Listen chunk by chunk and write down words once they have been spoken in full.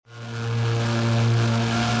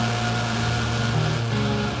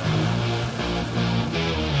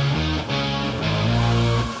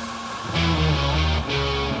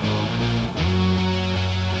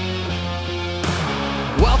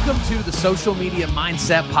the Social Media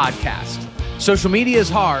Mindset Podcast. Social media is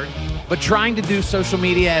hard, but trying to do social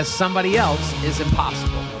media as somebody else is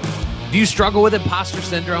impossible. Do you struggle with imposter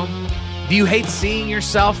syndrome? Do you hate seeing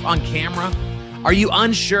yourself on camera? Are you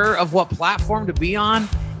unsure of what platform to be on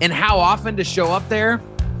and how often to show up there?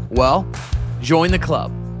 Well, join the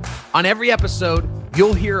club. On every episode,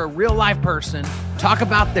 you'll hear a real-life person talk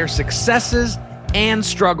about their successes and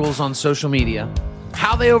struggles on social media,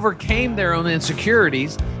 how they overcame their own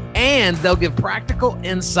insecurities, and they'll give practical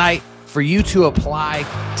insight for you to apply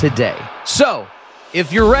today. So,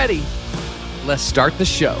 if you're ready, let's start the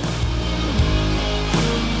show.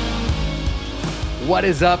 What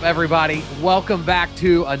is up, everybody? Welcome back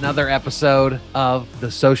to another episode of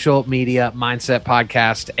the Social Media Mindset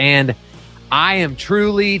Podcast. And I am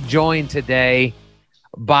truly joined today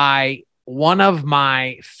by one of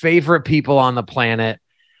my favorite people on the planet.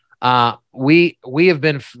 We have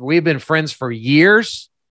been friends for years.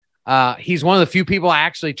 He's one of the few people I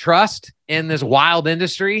actually trust in this wild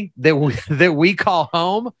industry that we call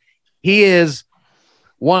home. He is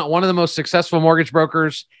one of the most successful mortgage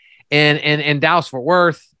brokers in Dallas-Fort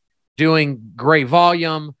Worth, doing great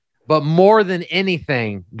volume. But more than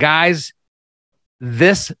anything, guys,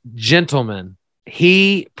 this gentleman,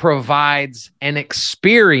 he provides an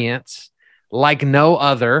experience like no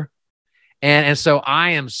other. And so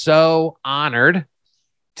I am so honored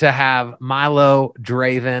to have Milo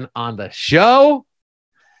Draven on the show.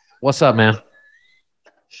 What's up, man?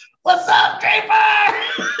 What's up, Draper?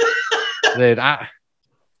 Dude, I'm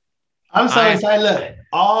so excited. Look,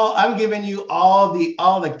 I'm giving you all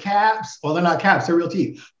the caps. Well, they're not caps, they're real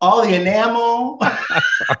teeth. All the enamel.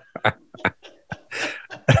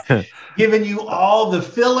 Giving you all the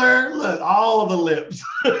filler. Look, all of the lips.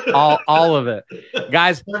 all of it.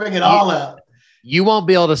 Guys, serving it all up. You won't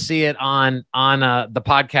be able to see it on the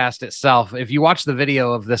podcast itself. If you watch the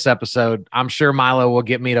video of this episode, I'm sure Milo will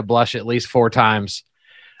get me to blush at least 4 times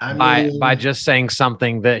by just saying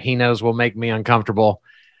something that he knows will make me uncomfortable.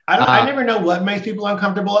 I never know what makes people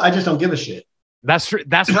uncomfortable. I just don't give a shit. That's true.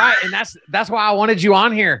 That's right. And that's why I wanted you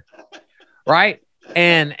on here. Right.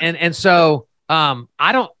 And so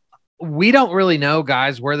we don't really know,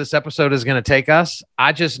 guys, where this episode is going to take us.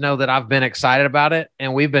 I just know that I've been excited about it,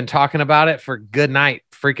 and we've been talking about it for good night,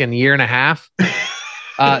 freaking year and a half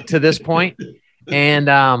to this point. And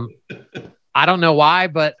I don't know why,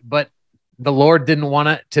 but the Lord didn't want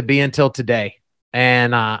it to be until today.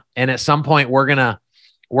 And at some point we're gonna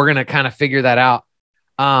kind of figure that out.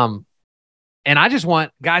 And I just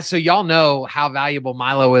want, guys, so y'all know how valuable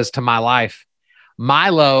Milo is to my life.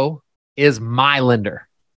 Milo is my lender.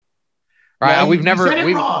 Right. Yeah, we've never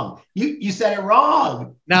wrong. You said it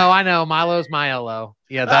wrong. No, I know. Milo's my LO.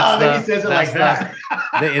 Yeah, he says it like that.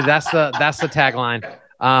 That's the tagline.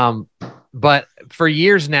 But for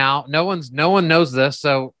years now, no one knows this.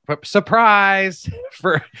 So surprise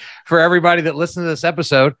for everybody that listens to this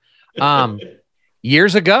episode.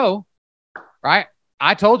 Years ago, right?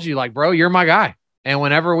 I told you, like, bro, you're my guy. And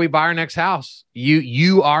whenever we buy our next house,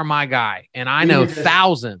 you are my guy. And I know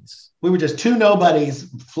thousands. We were just 2 nobodies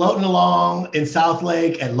floating along in South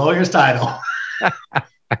Lake at Lawyer's Title.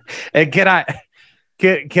 And can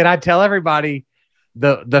I tell everybody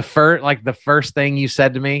the first thing you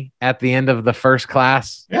said to me at the end of the first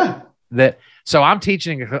class? Yeah. So I'm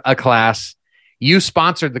teaching a class. You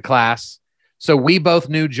sponsored the class. So we both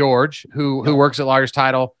knew George, who works at Lawyer's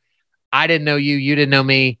Title. I didn't know you. You didn't know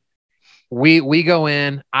me. We go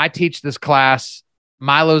in. I teach this class.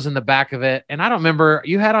 Milo's in the back of it. And I don't remember,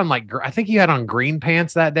 you had on I think you had on green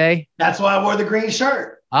pants that day. That's why I wore the green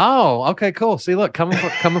shirt. Oh, okay, cool. See, look, coming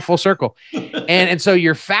full circle. And so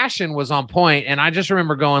your fashion was on point. And I just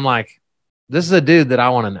remember going like, this is a dude that I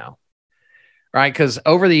want to know. Right. Because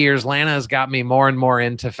over the years, Lana has got me more and more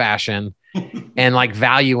into fashion and like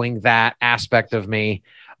valuing that aspect of me.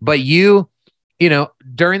 But you know,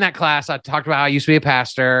 during that class, I talked about how I used to be a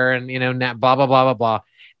pastor and, blah, blah, blah, blah, blah.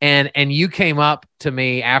 And you came up to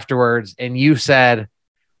me afterwards and you said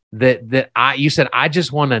I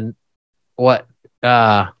just want to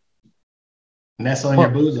nestle in your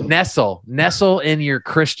bosom. Nestle in your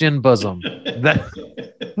Christian bosom.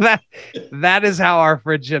 That is how our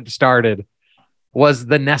friendship started, was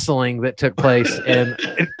the nestling that took place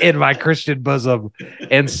in my Christian bosom.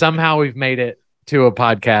 And somehow we've made it to a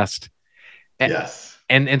podcast. Yes.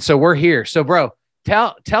 And so we're here. So bro,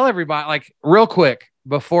 tell everybody, like, real quick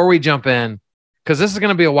before we jump in, because this is going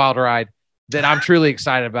to be a wild ride that I'm truly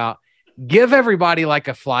excited about. Give everybody like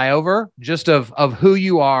a flyover just of who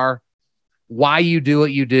you are, why you do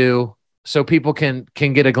what you do, so people can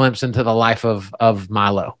get a glimpse into the life of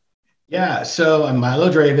Milo. Yeah. So I'm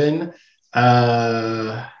Milo Draven.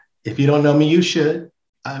 If you don't know me, you should.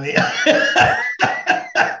 I mean,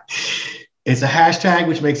 it's a hashtag,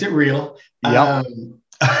 which makes it real. Yep.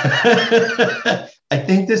 I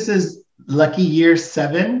think this is lucky year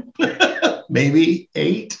 7, maybe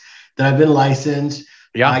 8 that I've been licensed.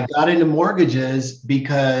 Yeah. I got into mortgages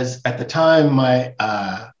because at the time, my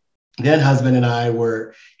then husband and I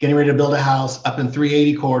were getting ready to build a house up in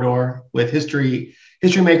 380 corridor with History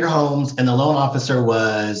Maker Homes, and the loan officer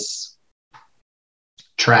was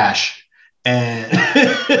trash. And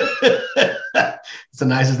it's the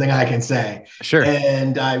nicest thing I can say. Sure.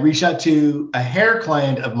 And I reached out to a hair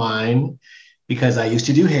client of mine because I used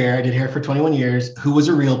to do hair. I did hair for 21 years, who was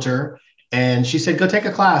a realtor. And she said, go take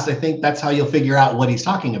a class. I think that's how you'll figure out what he's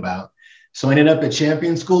talking about. So I ended up at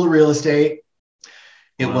Champion School of Real Estate.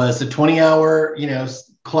 It was a 20-hour,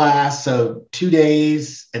 class. So 2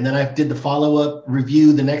 days. And then I did the follow-up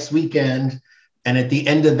review the next weekend. And at the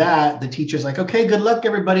end of that, the teacher's like, okay, good luck,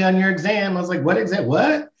 everybody, on your exam. I was like, what exam?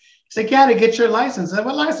 What? He's like, yeah, to get your license. I said,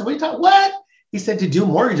 what license? What are you talking? What? He said, to do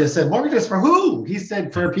mortgages. I said, mortgages for who? He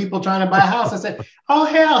said, for people trying to buy a house. I said, oh,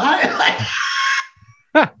 hell.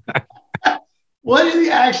 What is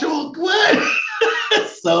the actual, what?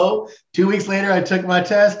 So 2 weeks later, I took my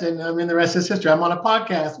test, and I mean, the rest is history. I'm on a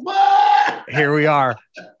podcast. What? Here we are.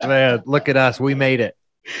 Man, look at us. We made it.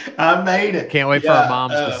 I made it. Can't wait for our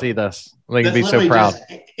moms to see this. They can be so proud.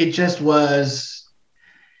 It just was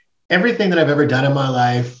everything that I've ever done in my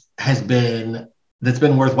life that's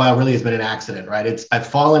been worthwhile really has been an accident, right? I've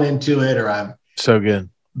fallen into it, or I'm so good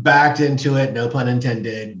backed into it, no pun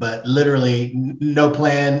intended, but literally no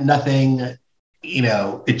plan, nothing,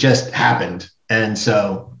 it just happened. And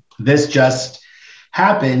so this just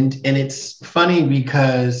happened. And it's funny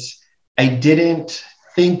because I didn't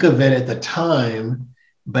think of it at the time,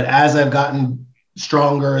 but as I've gotten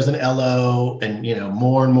stronger as an LO and,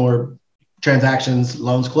 more and more transactions,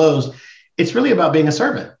 loans closed, it's really about being a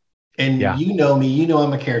servant. And You know me,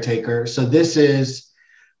 I'm a caretaker. So this is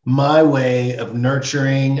my way of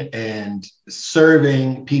nurturing and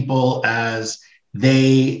serving people as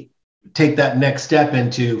they take that next step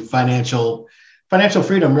into financial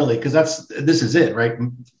freedom, really, because this is it, right?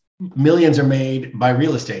 Millions are made by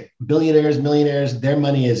real estate. Billionaires, millionaires, their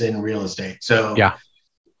money is in real estate. So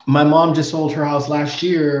my mom just sold her house last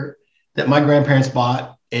year that my grandparents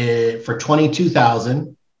bought for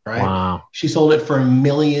 $22,000, right? Wow. She sold it for $1.2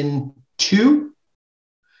 million.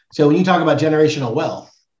 So when you talk about generational wealth,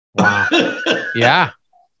 wow. Yeah.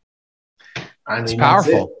 I mean, it's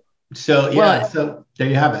powerful. So so there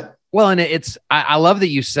you have it. Well, and I love that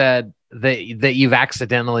you said that you've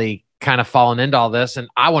accidentally kind of fallen into all this. And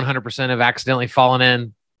I 100% have accidentally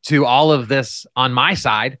fallen into all of this on my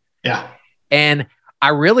side. Yeah. And I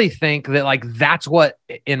really think that that's what,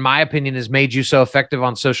 in my opinion, has made you so effective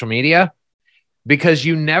on social media, because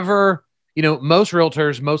you never, most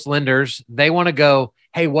realtors, most lenders, they want to go,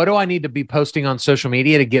 hey, what do I need to be posting on social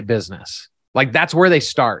media to get business? That's where they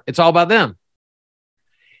start. It's all about them.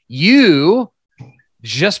 You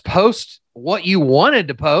just post what you wanted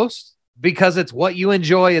to post because it's what you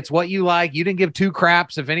enjoy. It's what you like. You didn't give two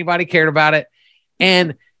craps if anybody cared about it.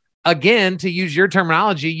 And again, to use your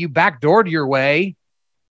terminology, you backdoored your way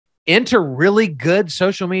into really good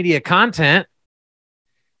social media content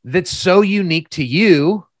that's so unique to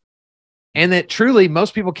you and that truly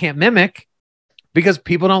most people can't mimic, because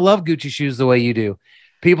people don't love Gucci shoes the way you do.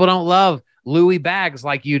 People don't love Louis bags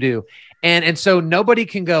like you do. And so nobody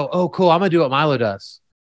can go, oh, cool, I'm going to do what Milo does.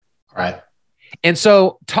 Right. And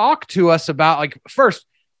so talk to us about, first,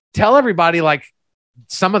 tell everybody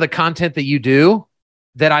some of the content that you do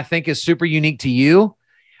that I think is super unique to you,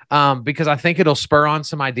 because I think it'll spur on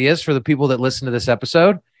some ideas for the people that listen to this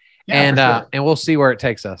episode. Yeah, and we'll see where it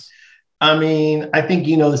takes us. I mean, I think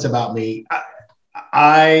you know this about me.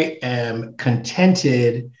 I am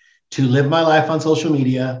contented to live my life on social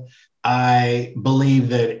media. I believe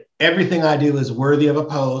that everything I do is worthy of a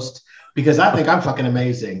post because I think I'm fucking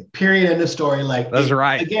amazing. Period. End of story. That's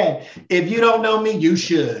right. Again, if you don't know me, you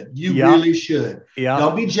should. You really should. Yeah.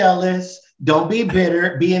 Don't be jealous. Don't be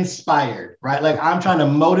bitter. Be inspired. Right? I'm trying to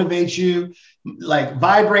motivate you.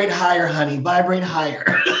 Vibrate higher, honey. Vibrate higher.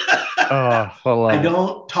 I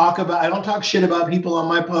don't talk shit about people on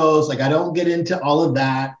my posts. I don't get into all of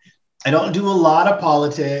that. I don't do a lot of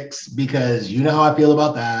politics because you know how I feel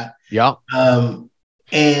about that. Yeah.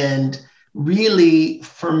 And really,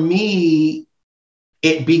 for me,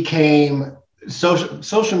 it became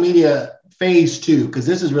social media phase 2, because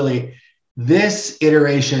this is really this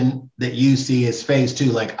iteration that you see is phase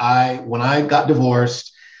 2. When I got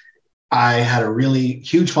divorced, I had a really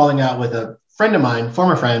huge falling out with a friend of mine,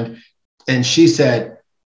 former friend, and she said,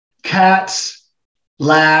 Katz,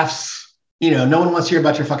 laughs, no one wants to hear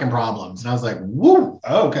about your fucking problems. And I was like, woo,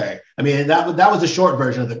 okay. I mean, that was a short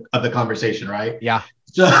version of the conversation, right? Yeah.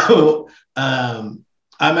 So I'm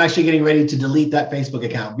actually getting ready to delete that Facebook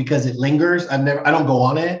account because it lingers. I don't go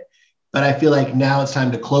on it, but I feel like now it's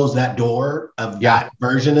time to close that door of that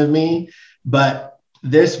version of me. But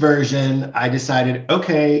this version, I decided,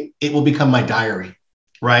 okay, it will become my diary,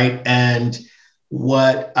 right? And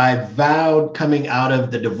what I vowed coming out of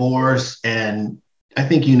the divorce, and I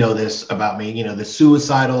think you know this about me, the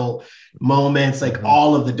suicidal moments, like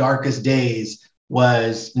all of the darkest days,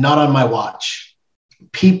 was not on my watch.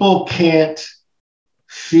 People can't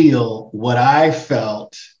feel what I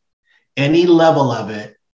felt, any level of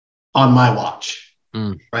it, on my watch,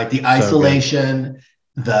 right? The isolation,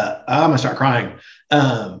 I'm gonna start crying,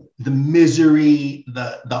 the misery,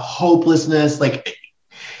 the hopelessness,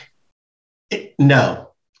 no.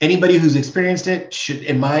 Anybody who's experienced it should,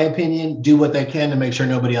 in my opinion, do what they can to make sure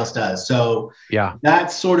nobody else does. So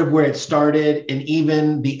that's sort of where it started. And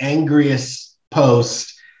even the angriest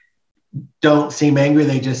posts don't seem angry.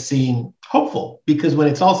 They just seem hopeful, because when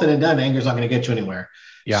it's all said and done, anger is not going to get you anywhere.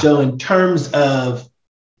 Yeah. So in terms of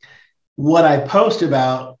what I post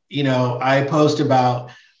about, I post about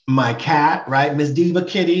my cat, right? Miss Diva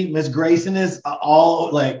Kitty, Miss Grayson is all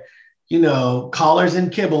like, collars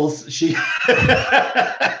and kibbles.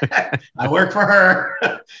 I work for her.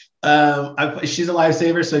 She's a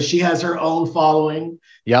lifesaver. So she has her own following.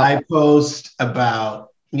 Yeah. I post about,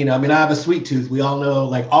 I have a sweet tooth. We all know,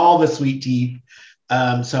 like, all the sweet teeth.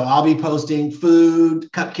 So I'll be posting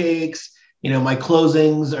food, cupcakes. My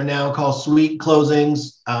closings are now called sweet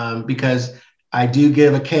closings, because I do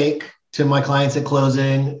give a cake to my clients at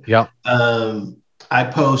closing. Yeah. I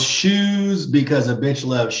post shoes because a bitch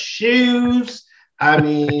loves shoes. I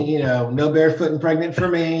mean, no barefoot and pregnant for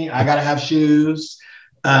me. I got to have shoes.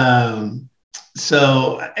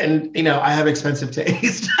 So, and, I have expensive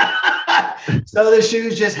taste. So the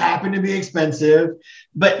shoes just happen to be expensive.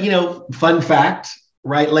 But, fun fact,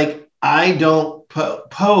 right? Like, I don't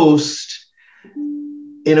post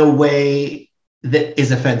in a way that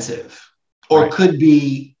is offensive or could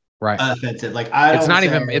be offensive. Like,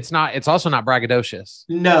 it's also not braggadocious.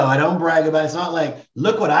 No, I don't brag about it. It's not like,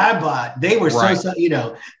 look what I bought. They were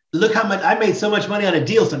look how much I made, so much money on a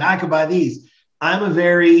deal, so now I could buy these. I'm a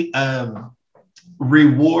very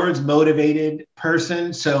rewards motivated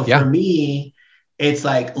person. So for me, it's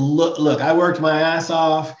like, look, I worked my ass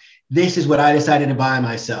off. This is what I decided to buy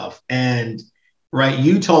myself. And right,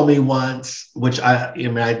 you told me once, which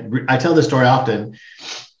I tell this story often.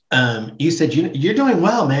 You said, you're doing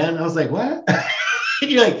well, man. I was like, what?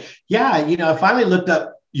 And you're like, yeah, I finally looked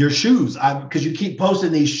up your shoes because you keep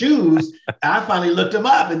posting these shoes. I finally looked them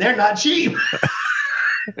up and they're not cheap.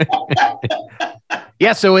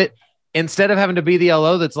 Yeah. So instead of having to be the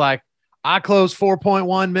LO that's like, I closed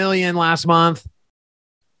 4.1 million last month,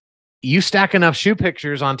 you stack enough shoe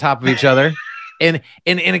pictures on top of each other. And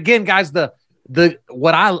again, guys,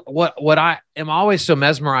 what I am always so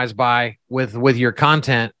mesmerized by with your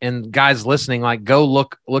content, and guys listening, like, go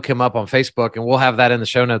look him up on Facebook, and we'll have that in the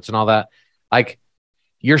show notes and all that. Like,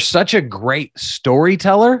 you're such a great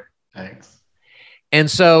storyteller. Thanks. And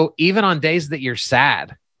so even on days that you're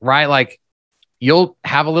sad, right? Like, you'll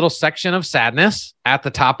have a little section of sadness at the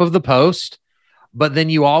top of the post, but then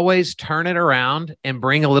you always turn it around and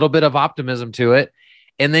bring a little bit of optimism to it.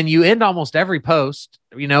 And then you end almost every post,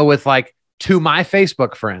 with like, to my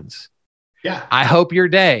Facebook friends. Yeah. I hope your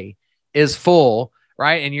day is full,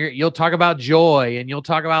 right? And you'll talk about joy, and you'll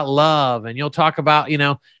talk about love, and you'll talk about,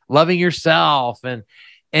 loving yourself, and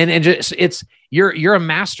just, you're a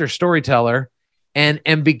master storyteller.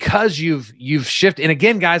 And because you've shifted. And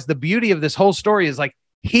again, guys, the beauty of this whole story is, like,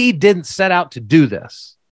 he didn't set out to do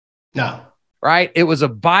this. No. Right? It was a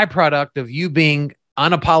byproduct of you being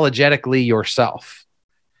unapologetically yourself.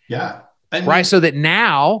 Yeah. Right. So that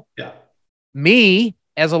now, me,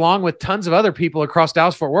 as along with tons of other people across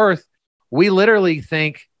Dallas-Fort Worth, we literally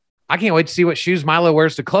think, I can't wait to see what shoes Milo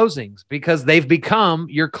wears to closings, because they've become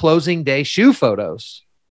your closing day shoe photos.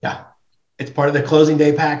 Yeah. It's part of the closing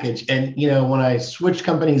day package. And, when I switched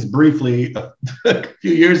companies briefly a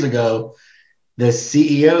few years ago, the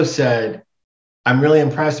CEO said, I'm really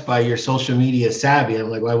impressed by your social media savvy. I'm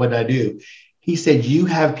like, well, what did I do? He said, you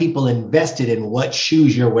have people invested in what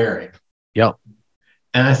shoes you're wearing. Yep.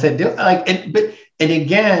 And I said, and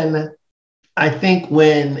again, I think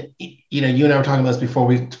when, you and I were talking about this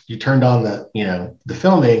before you turned on the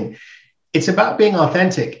filming, it's about being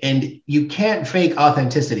authentic, and you can't fake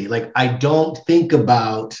authenticity. Like, I don't think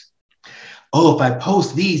about, oh, if I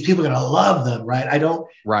post these, people are going to love them, right? I don't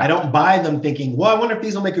buy them thinking, well, I wonder if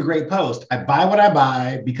these will make a great post. I buy what I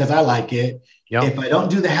buy because I like it. Yep. If I don't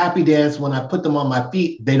do the happy dance when I put them on my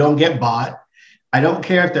feet, they don't get bought. I don't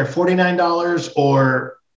care if they're $49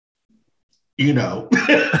 or,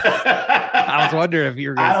 I was wondering if you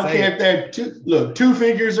were going to say. I don't care if they're two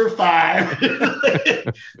figures or five.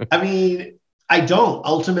 I mean, I don't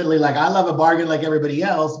ultimately, like, I love a bargain like everybody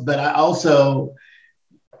else, but I also,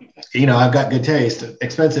 I've got good taste,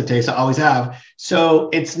 expensive taste. I always have.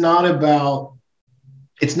 So it's never about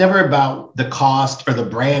the cost or the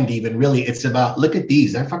brand even, really. It's about, look at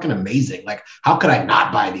these. They're fucking amazing. Like, how could I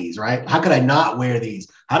not buy these, right? How could I not wear these?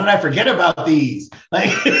 How did I forget about these?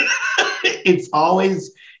 Like, it's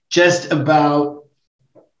always just about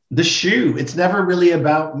the shoe. It's never really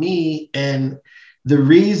about me. And the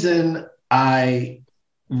reason I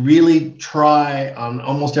really try on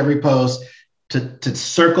almost every post to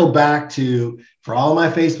circle back to, for all my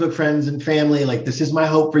Facebook friends and family, like, this is my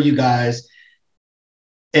hope for you guys.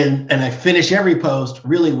 And I finish every post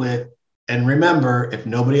really with, and remember, if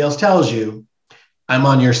nobody else tells you, I'm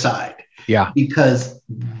on your side. Yeah. Because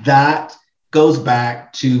that goes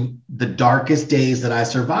back to the darkest days that I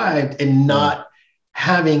survived and not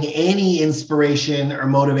having any inspiration or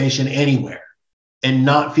motivation anywhere, and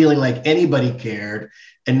not feeling like anybody cared,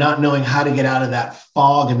 and not knowing how to get out of that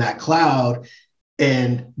fog and that cloud,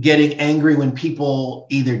 and getting angry when people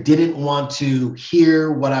either didn't want to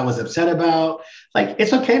hear what I was upset about. Like,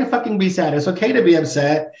 it's okay to fucking be sad. It's okay to be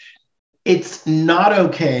upset. It's not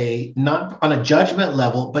okay, not on a judgment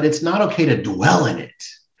level, but it's not okay to dwell in it.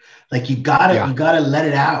 Like, you gotta let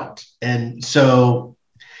it out. And so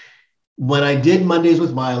when I did Mondays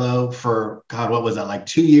with Milo for, God, what was that? Like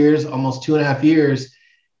 2 years, almost 2.5 years.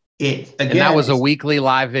 And that was a weekly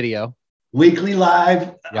live video. Weekly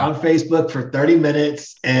live on Facebook for 30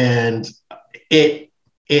 minutes. And it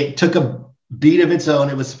took a beat of its own.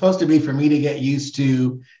 It was supposed to be for me to get used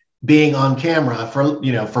to being on camera for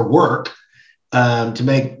work, to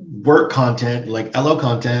make work content, like LO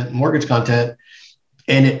content, mortgage content.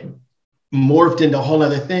 And it morphed into a whole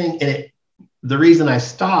other thing. And the reason I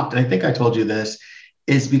stopped, and I think I told you this,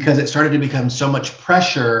 is because it started to become so much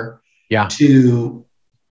pressure to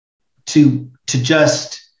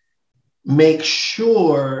just make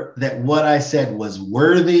sure that what I said was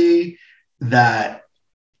worthy, that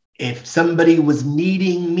if somebody was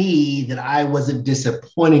needing me, that I wasn't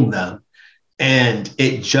disappointing them. And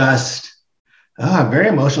it just, very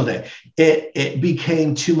emotional day. It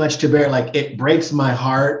became too much to bear. Like, it breaks my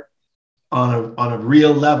heart on a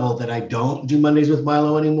real level that I don't do Mondays with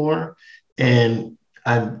Milo anymore. And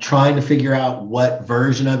I'm trying to figure out what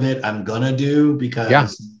version of it I'm gonna do,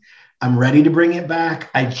 because I'm ready to bring it back.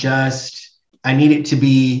 I need it to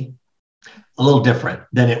be a little different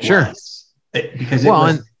than it was. Because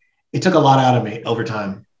it took a lot out of me over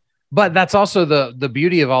time. But that's also the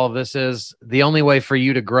beauty of all of this, is the only way for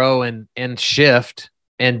you to grow and shift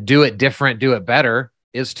and do it different, do it better,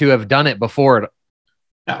 is to have done it before.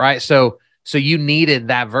 Right. So you needed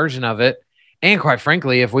that version of it. And quite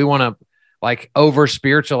frankly, if we want to like over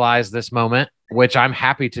spiritualize this moment, which I'm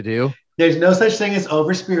happy to do. There's no such thing as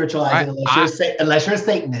over spiritualizing unless you're a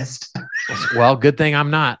Satanist. Well, good thing I'm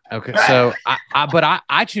not. Okay. So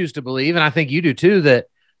I choose to believe, and I think you do too, that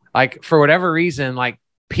like, for whatever reason, like,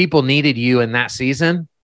 people needed you in that season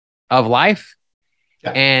of life,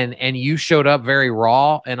 and you showed up very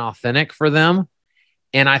raw and authentic for them.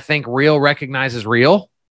 And I think real recognizes real.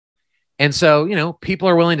 And so, people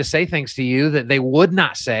are willing to say things to you that they would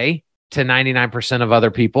not say to 99% of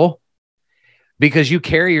other people, because you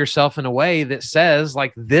carry yourself in a way that says,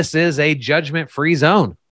 like, this is a judgment-free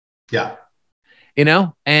zone. Yeah.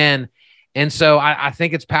 And so I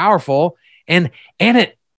think it's powerful. And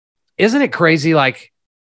isn't it crazy, like,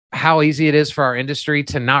 how easy it is for our industry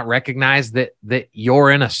to not recognize that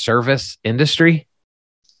you're in a service industry?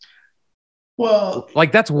 Well,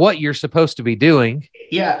 like, that's what you're supposed to be doing.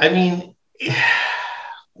 Yeah. I mean,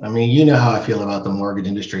 you know how I feel about the mortgage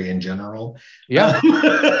industry in general. Yeah.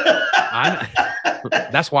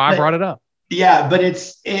 That's why I brought it up. Yeah. But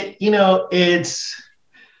it's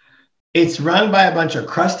run by a bunch of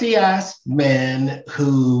crusty ass men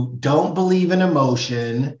who don't believe in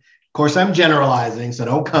emotion. Of course, I'm generalizing, so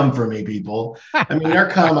don't come for me, people. I mean, or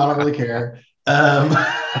come, I don't really care.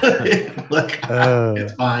 Look,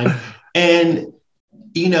 it's fine. And,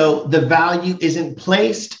 the value isn't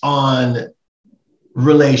placed on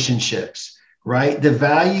relationships, right? The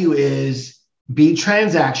value is be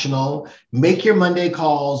transactional, make your Monday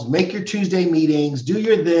calls, make your Tuesday meetings, do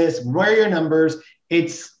your this, wear your numbers.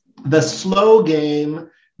 It's the slow game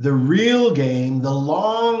the real game, the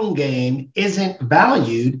long game, isn't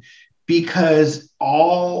valued because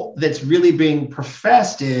all that's really being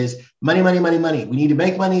professed is money, money, money, money. We need to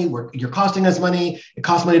make money. You're costing us money. It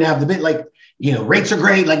costs money to have the bit. Like, rates are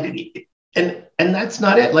great. Like, and that's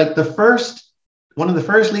not it. Like one of the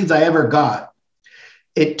first leads I ever got,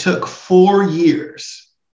 it took 4 years.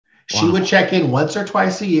 Wow. She would check in once or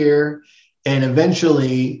twice a year, and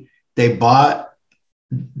eventually they bought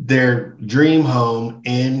their dream home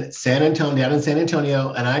in San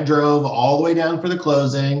Antonio, and I drove all the way down for the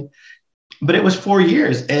closing. But it was 4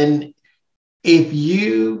 years. And if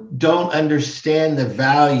you don't understand the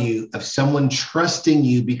value of someone trusting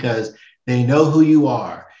you because they know who you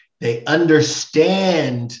are, they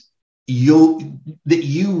understand that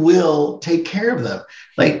you will take care of them.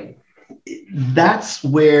 Like, that's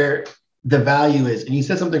where the value is. And you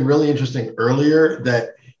said something really interesting earlier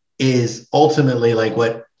that is ultimately like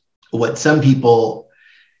what some people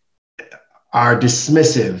are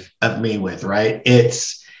dismissive of me with, right?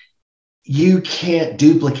 It's, you can't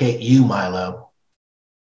duplicate you, Milo.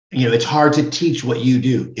 It's hard to teach what you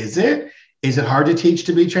do. Is it? Is it hard to teach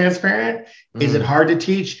to be transparent? Is it hard to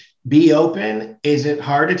teach be open? Is it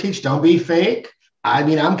hard to teach don't be fake? I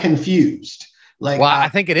mean, I'm confused. Like, well, I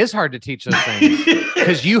think it is hard to teach those things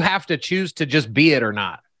because you have to choose to just be it or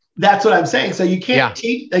not. That's what I'm saying. So you can't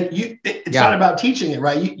teach, like, it's not about teaching it,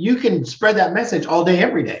 right? You can spread that message all day,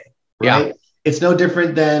 every day, right? Yeah. It's no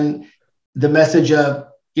different than the message of,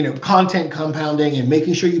 content compounding and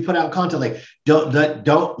making sure you put out content. Like,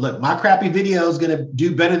 don't look, my crappy video is going to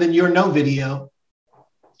do better than your no video.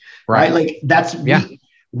 Right? Like, that's,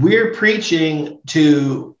 we're preaching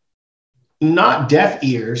to not deaf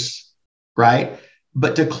ears, right?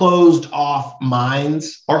 But to closed off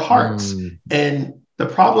minds or hearts. And the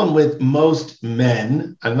problem with most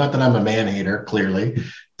men, and not that I'm a man hater, clearly,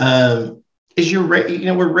 is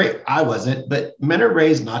I wasn't, but men are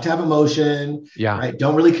raised not to have emotion, right?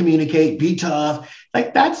 Don't really communicate, be tough.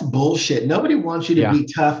 Like, that's bullshit. Nobody wants you to be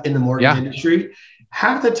tough in the mortgage industry.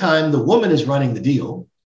 Half the time, the woman is running the deal.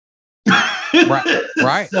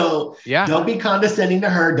 Right. So don't be condescending to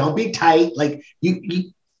her. Don't be tight. Like,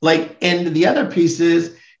 you like, and the other piece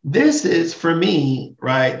is, this is, for me,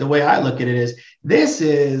 right? The way I look at it is, this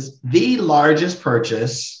is the largest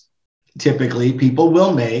purchase typically people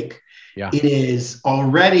will make. It is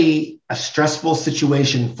already a stressful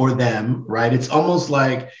situation for them, right? It's almost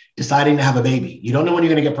like deciding to have a baby. You don't know when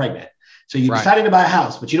you're going to get pregnant. So you decided to buy a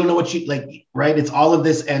house, but you don't know what you like, right? It's all of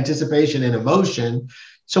this anticipation and emotion.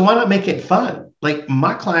 So why not make it fun? Like,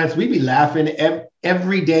 my clients, we be laughing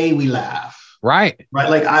every day. We laugh. Right.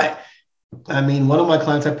 Like, I mean, one of my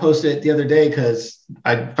clients, I posted it the other day because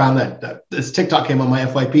I found that this TikTok came on my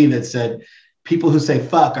FYP that said, people who say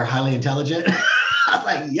fuck are highly intelligent. I was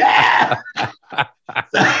like, yeah.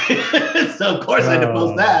 So of course I had to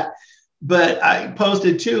post that. But I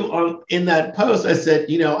posted too in that post, I said,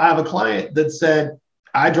 I have a client that said,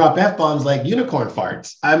 I drop F-bombs like unicorn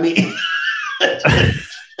farts. I mean,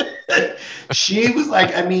 she was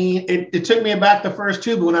like, I mean, it took me aback the first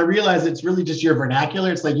two, but when I realized it's really just your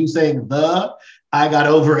vernacular, it's like you saying I got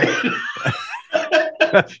over it.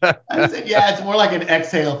 I said, yeah, it's more like an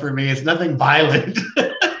exhale for me. It's nothing violent.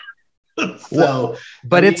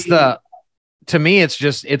 To me,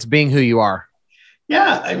 it's being who you are.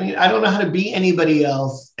 Yeah. I mean, I don't know how to be anybody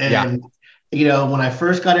else. And, when I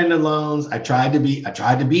first got into loans, I tried to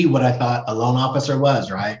be what I thought a loan officer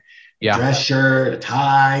was, right? Yeah. Dress shirt, a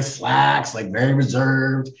tie, slacks, like very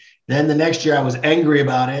reserved. Then the next year I was angry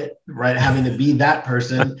about it, right? Having to be that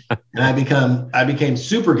person. And I became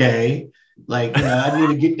super gay. Like,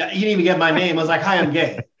 you didn't even get my name. I was like, hi, I'm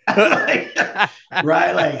gay. Like,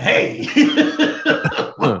 right? Like, hey.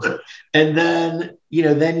 And then,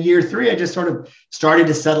 then year 3, I just sort of started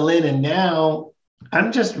to settle in. And now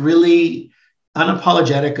I'm just really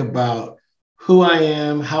unapologetic about who I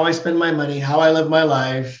am, how I spend my money, how I live my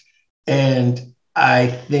life. And I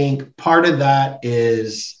think part of that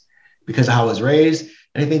is because of how I was raised.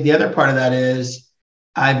 And I think the other part of that is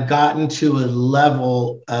I've gotten to a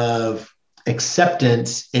level of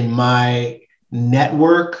acceptance in my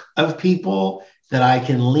network of people that I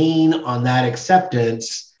can lean on that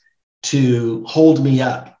acceptance to hold me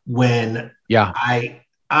up when I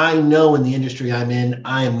know in the industry I'm in,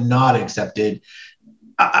 I am not accepted.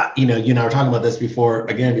 You and I were talking about this before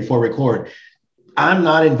record. I'm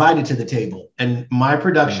not invited to the table, and my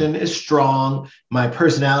production is strong. My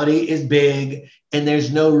personality is big, and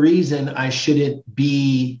there's no reason I shouldn't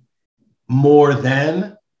be more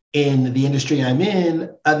than in the industry I'm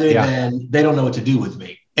in, other than they don't know what to do with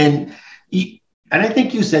me. And I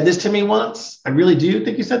think you said this to me once. I really do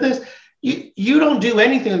think you said this. you don't do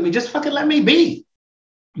anything with me. Just fucking let me be.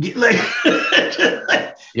 Like,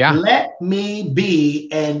 Yeah. let me be,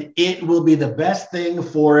 and it will be the best thing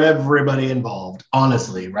for everybody involved,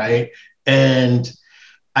 honestly, right? And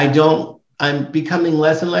I'm becoming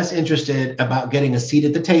less and less interested about getting a seat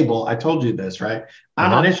at the table. I told you this, right?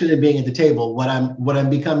 I'm not interested in being at the table. What I'm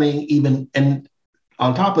becoming, even, and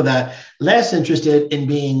on top of that, less interested in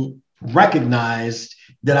being recognized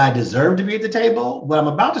that I deserve to be at the table. What I'm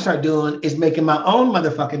about to start doing is making my own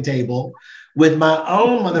motherfucking table with my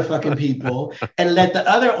own motherfucking people, and let the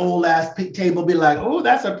other old ass table be like, oh,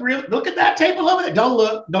 that's a real, look at that table over there. Don't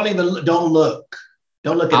look. Don't look.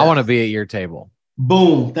 Don't look at I want to be at your table.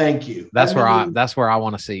 Boom. Thank you. That's where I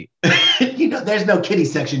want to see. There's no kiddie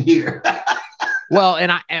section here. Well,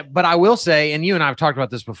 but I will say, and you and I have talked about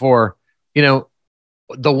this before, the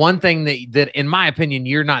one thing that in my opinion,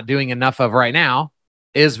 you're not doing enough of right now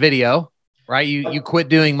is video, right? You quit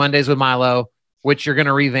doing Mondays with Milo, which you're going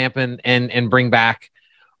to revamp and bring back.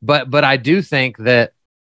 But I do think that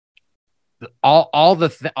all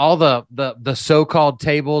the so-called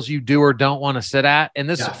tables you do or don't want to sit at, and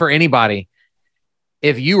this is for anybody,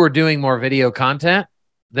 if you were doing more video content,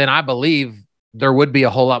 then I believe there would be a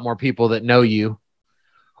whole lot more people that know you,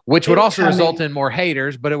 which would also result in more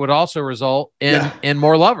haters, but it would also result in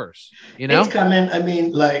more lovers, It's coming. I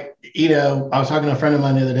mean, like, I was talking to a friend of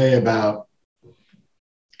mine the other day about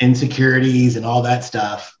insecurities and all that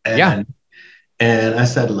stuff. And I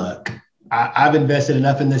said, look, I've invested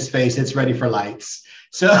enough in this space. It's ready for lights.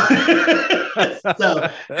 So, so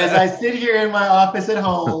as I sit here in my office at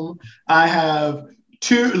home, I have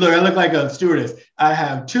I look like a stewardess. I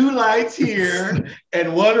have 2 lights here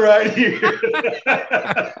and 1 right here.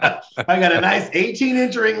 I got a nice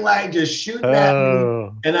 18-inch ring light just shooting at me.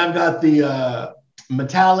 And I've got the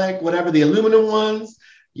metallic, whatever, the aluminum ones.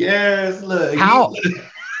 Yes, look.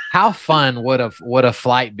 How fun would a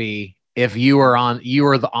flight be if you were on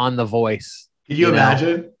the voice? Can you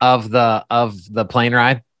imagine? Of the plane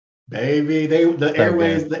ride? Baby, the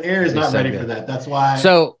air is not ready for that. That's why.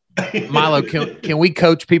 So Milo, can we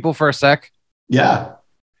coach people for a sec? Yeah.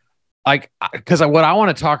 Because what I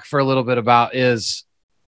want to talk for a little bit about is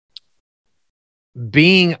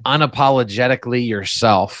being unapologetically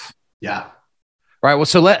yourself. Yeah. Right. Well,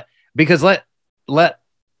 so let's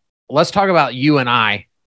talk about you and I,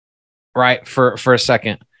 right, for a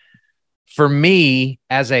second. For me,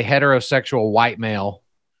 as a heterosexual white male,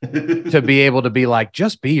 to be able to be like,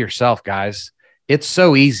 just be yourself, guys. It's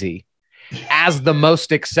so easy. As the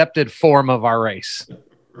most accepted form of our race,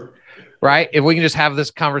 right? If we can just have this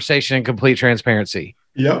conversation in complete transparency,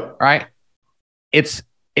 right? It's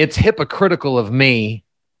hypocritical of me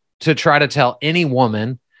to try to tell any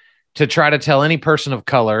woman, to try to tell any person of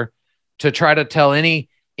color, to try to tell any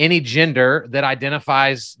gender that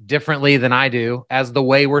identifies differently than I do, as the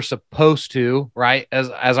way we're supposed to, right?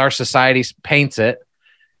 As our society paints it.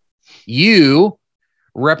 You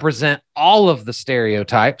represent all of the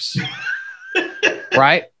stereotypes.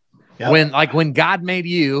 Right? Yep. When God made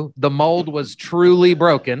you, the mold was truly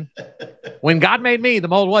broken. When God made me, the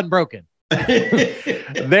mold wasn't broken.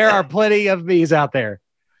 There are plenty of me's out there,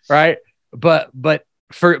 right? But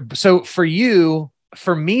for you,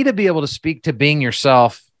 for me to be able to speak to being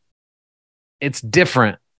yourself, it's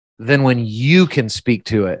different than when you can speak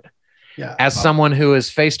to it. Yeah. As someone who has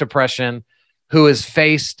faced oppression, who has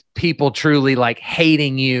faced people truly like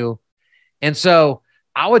hating you. And so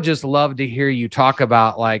I would just love to hear you talk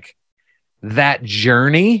about like that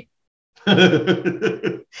journey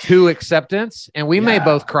to acceptance. And we may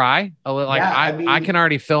both cry a little. Like I can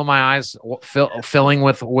already feel my eyes filling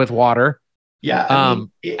with water. Yeah.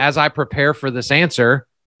 As I prepare for this answer.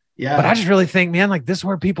 Yeah. But I just really think, man, like this is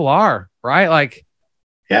where people are, right? Like,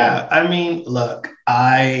 yeah. I mean, look,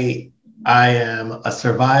 I am a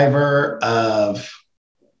survivor of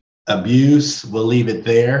abuse. We'll leave it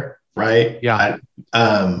there. Right. Yeah.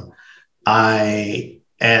 I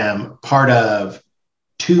am part of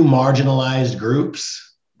 2 marginalized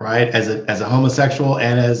groups, right? As a homosexual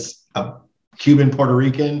and as a Cuban Puerto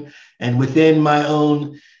Rican. And within my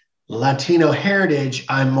own Latino heritage,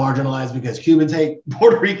 I'm marginalized because Cubans hate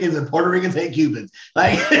Puerto Ricans and Puerto Ricans hate Cubans.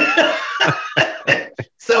 Like,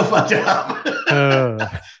 so fucked up.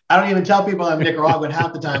 I don't even tell people I'm Nicaraguan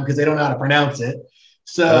half the time because they don't know how to pronounce it.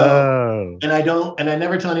 So, and I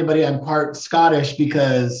never tell anybody I'm part Scottish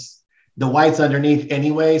because the white's underneath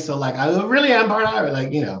anyway. So like, I really am part Irish,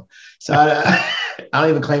 like, so I don't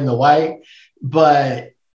even claim the white,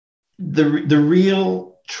 but the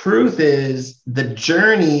real truth is the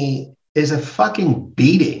journey is a fucking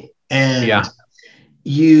beating. And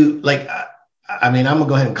you like, I mean, I'm gonna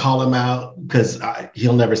go ahead and call him out because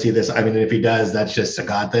he'll never see this. I mean, if he does, that's just a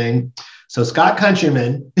God thing. So Scott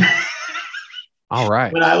Countryman, all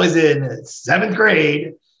right, when I was in 7th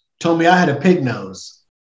grade, told me I had a pig nose,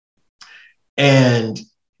 and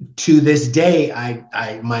to this day, I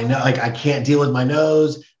can't deal with my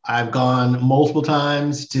nose. I've gone multiple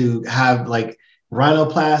times to have like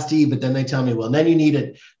rhinoplasty, but then they tell me, well, then you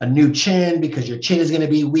need a new chin because your chin is going to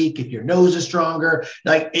be weak if your nose is stronger.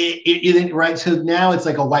 Like right. So now it's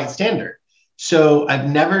like a white standard. So I've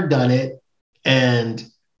never done it. And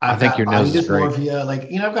I think your nose is dysmorphia.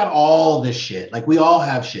 Like, I've got all this shit. Like we all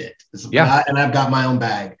have shit. Yeah. And I've got my own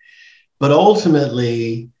bag. But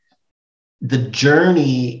ultimately, the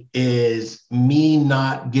journey is me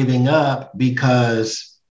not giving up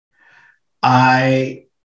because I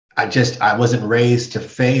wasn't raised to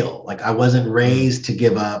fail. Like I wasn't raised to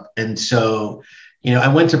give up. And so, I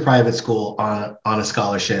went to private school on a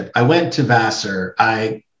scholarship. I went to Vassar.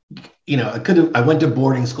 I went to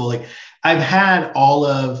boarding school. Like I've had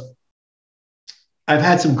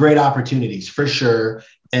some great opportunities for sure.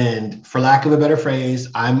 And for lack of a better phrase,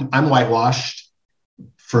 I'm whitewashed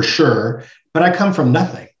for sure, but I come from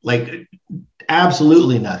nothing, like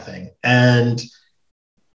absolutely nothing. And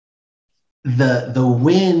the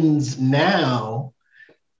wins now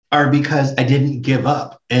are because I didn't give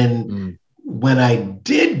up. And when I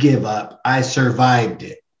did give up, I survived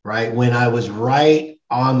it, right? When I was right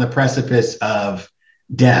on the precipice of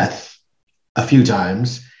death a few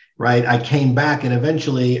times, right? I came back, and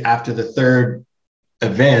eventually after the third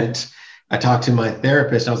event, I talked to my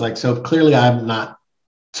therapist. I was like, so clearly I'm not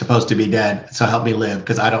supposed to be dead. So help me live,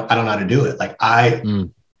 because I don't know how to do it. Like I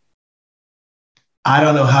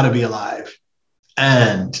don't know how to be alive.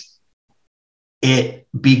 And it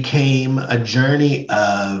became a journey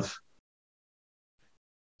of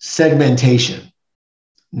segmentation,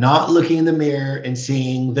 not looking in the mirror and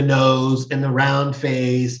seeing the nose and the round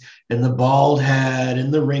face and the bald head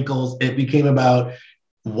and the wrinkles. It became about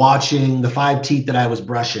watching the 5 teeth that I was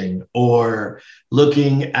brushing, or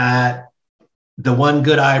looking at the one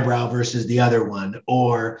good eyebrow versus the other one,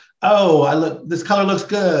 or, this color looks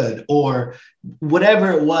good, or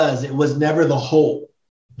whatever it was never the whole.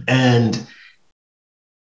 And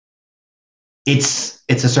it's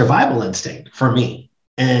a survival instinct for me.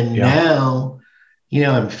 And now,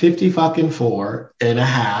 I'm 54 and a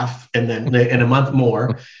half, and then in a month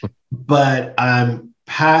more, but I'm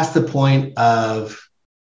past the point of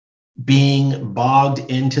being bogged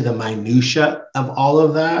into the minutia of all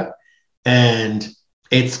of that. And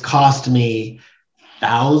it's cost me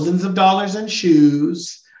thousands of dollars in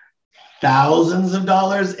shoes, thousands of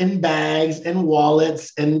dollars in bags and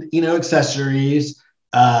wallets and, accessories,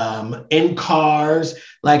 in cars.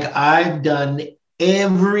 Like I've done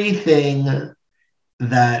everything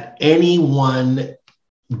that anyone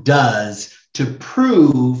does to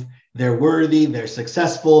prove they're worthy, they're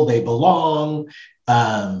successful, they belong.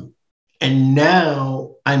 And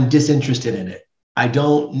now I'm disinterested in it. I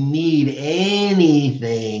don't need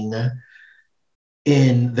anything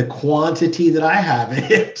in the quantity that I have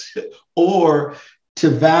it or to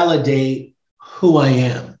validate who I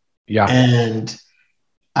am. Yeah. And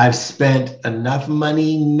I've spent enough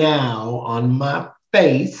money now on my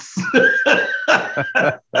face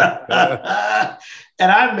and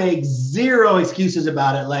I make zero excuses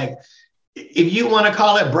about it. Like, if you want to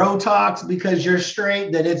call it Brotox because you're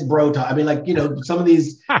straight, then it's Brotox. I mean, like, some of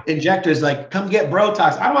these injectors, like, come get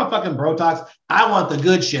Brotox. I don't want fucking Brotox. I want the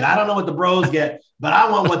good shit. I don't know what the bros get, but I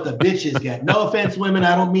want what the bitches get. No offense, women.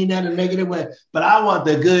 I don't mean that in a negative way, but I want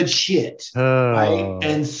the good shit. Right.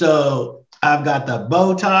 And so I've got the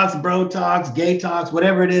Botox, Brotox, Gaytox,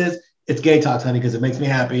 whatever it is. It's Gaytox, honey, because it makes me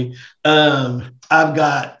happy. I've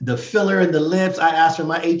got the filler in the lips. I asked for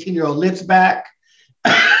my 18-year-old lips back.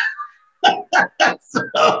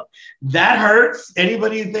 So that hurts.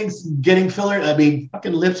 Anybody who thinks getting filler,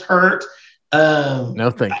 fucking lips hurt.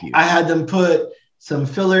 No, thank you. I had them put some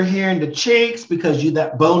filler here in the cheeks because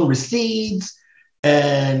that bone recedes.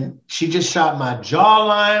 And she just shot my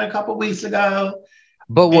jawline a couple weeks ago.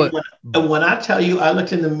 But when I tell you, I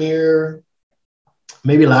looked in the mirror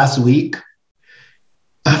maybe last week.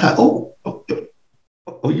 I thought,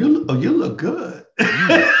 you look good.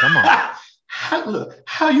 Come on.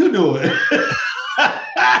 How you doing?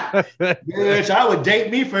 Bitch, I would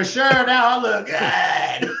date me for sure. Now I look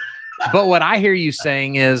good. But what I hear you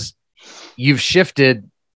saying is you've shifted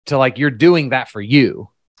to like you're doing that for you.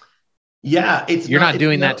 Yeah, you're not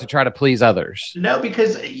doing that to try to please others. No,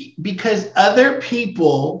 because other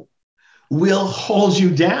people will hold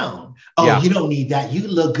you down. Oh, yeah. You don't need that. You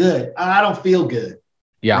look good. I don't feel good.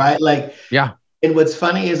 Yeah. Right. Like, yeah. And what's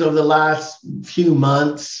funny is over the last few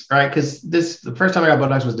months, right? Because the first time I got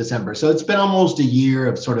Botox was December. So it's been almost a year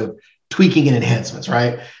of sort of tweaking and enhancements,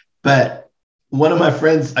 right? But one of my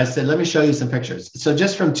friends, I said, let me show you some pictures. So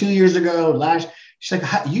just from 2 years ago, she's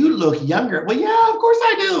like, you look younger. Well, yeah, of course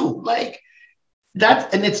I do. Like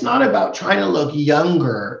and it's not about trying to look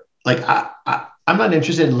younger. Like I'm not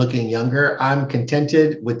interested in looking younger. I'm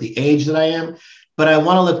contented with the age that I am, but I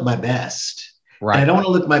want to look my best. Right. And I don't want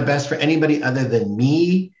to look my best for anybody other than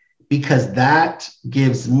me, because that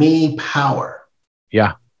gives me power.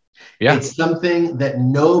 Yeah. Yeah. It's something that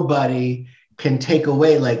nobody can take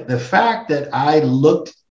away. Like the fact that I will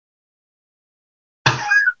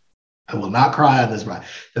not cry on this, right?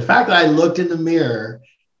 The fact that I looked in the mirror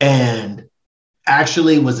and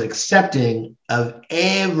actually was accepting of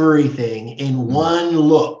everything in one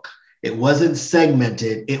look. It wasn't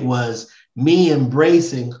segmented. It was me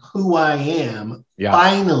embracing who I am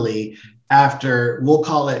finally after, we'll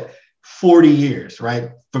call it 40 years,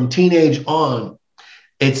 right? From teenage on,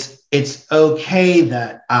 it's okay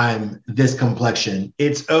that I'm this complexion.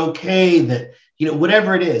 It's okay that,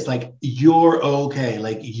 whatever it is, like you're okay,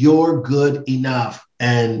 like you're good enough.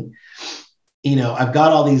 And, I've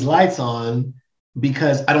got all these lights on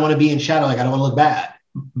because I don't want to be in shadow. Like I don't want to look bad.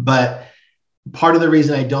 But part of the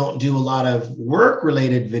reason I don't do a lot of work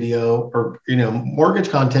related video or, mortgage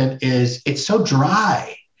content is it's so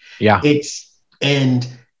dry. Yeah. And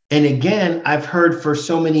again, I've heard for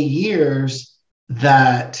so many years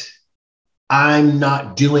that I'm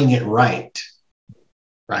not doing it right.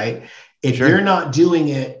 Right. If you're not doing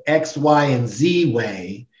it X, Y, and Z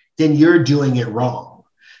way, then you're doing it wrong.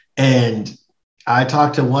 And I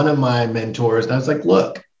talked to one of my mentors and I was like,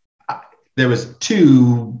 look, there was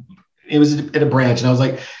two, it was at a branch. And I was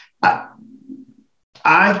like,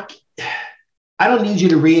 I don't need you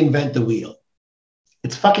to reinvent the wheel.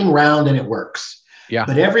 It's fucking round and it works. Yeah.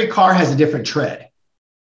 But every car has a different tread.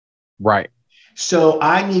 Right. So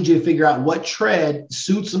I need you to figure out what tread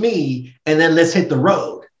suits me and then let's hit the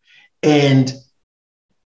road. And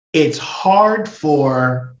it's hard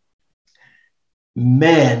for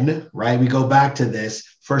men, right? We go back to this,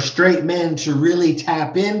 for straight men to really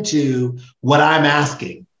tap into what I'm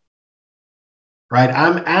asking, right?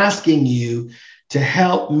 I'm asking you to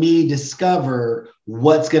help me discover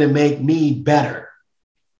what's going to make me better.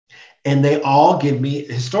 And they all give me,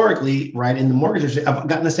 historically, right, in the mortgage industry, I've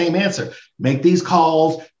gotten the same answer. Make these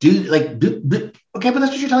calls, do. Okay, but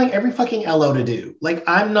that's what you're telling every fucking LO to do. Like,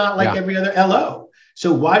 I'm not like every other LO.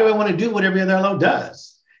 So why do I want to do what every other LO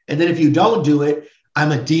does? And then if you don't do it,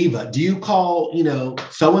 I'm a diva. Do you call,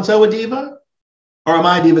 so-and-so a diva? Or am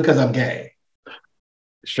I a diva because I'm gay?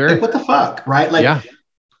 Sure. Like, what the fuck, right? Like,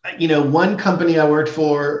 one company I worked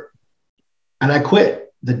for, and I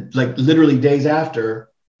quit literally days after.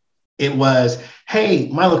 It was, hey,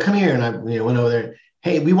 Milo, come here. And I went over there.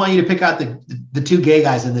 Hey, we want you to pick out the two gay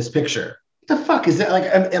guys in this picture. What the fuck is that? Like,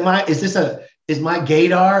 is my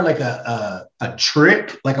gaydar like a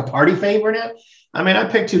trick, like a party favor now? I mean, I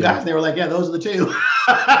picked two guys and they were like, yeah, those are the two.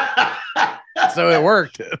 So it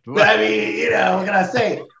worked. But I mean, what can I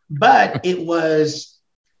say? But it was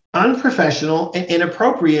unprofessional and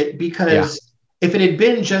inappropriate because if it had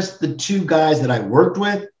been just the two guys that I worked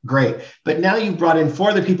with, great. But now you've brought in four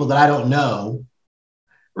other people that I don't know,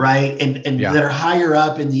 right? And that are higher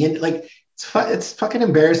up in the end. Like, it's fucking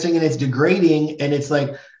embarrassing and it's degrading. And it's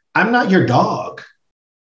like, I'm not your dog.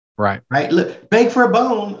 Right. Look, beg for a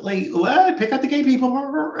bone. Like, what? Pick out the gay people.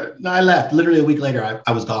 No, I left. Literally a week later,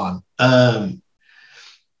 I was gone. And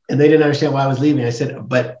they didn't understand why I was leaving. I said,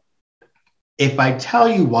 but if I tell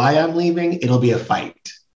you why I'm leaving, it'll be a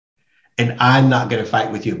fight. And I'm not going to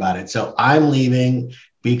fight with you about it. So I'm leaving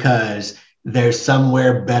because there's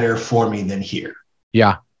somewhere better for me than here.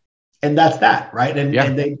 Yeah. And that's that, right?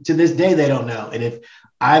 And they, to this day, they don't know. And if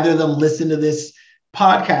either of them listen to this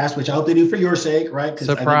podcast, which I hope they do for your sake, right?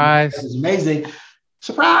 Surprise. It's amazing.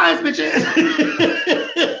 Surprise, bitches.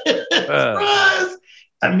 Surprise.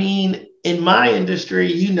 I mean, in my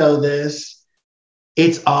industry, this,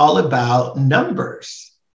 it's all about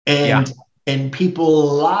numbers. And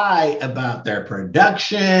people lie about their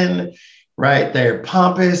production, right? They're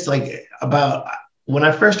pompous. Like, about when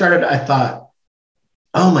I first started, I thought,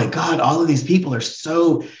 oh my God, all of these people are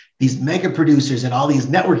these mega producers at all these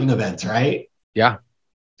networking events, right? Yeah.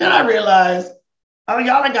 Then I realized, oh,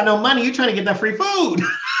 y'all ain't got no money. You're trying to get that free food.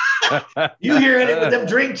 You hearing it with them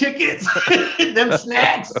drink tickets, them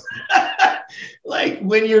snacks. Like,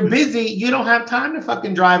 when you're busy, you don't have time to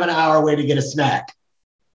fucking drive an hour away to get a snack.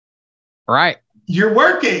 Right. You're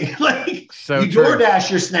working. Like, so you DoorDash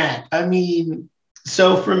your snack. I mean,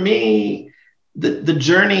 so for me, the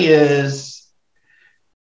journey is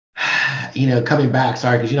coming back,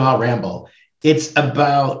 sorry, because I'll ramble. It's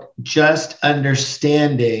about just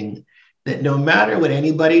understanding that no matter what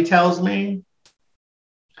anybody tells me,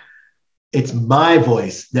 it's my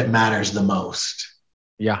voice that matters the most.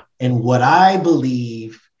 Yeah. And what I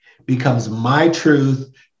believe becomes my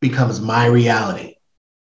truth, becomes my reality.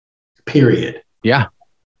 Period. Yeah.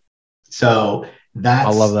 So I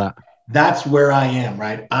love that. That's where I am,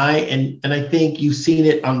 right? And I think you've seen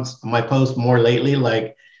it on my post more lately,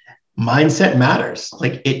 like mindset matters.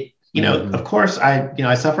 Like it, of course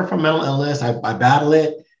I suffer from mental illness. I battle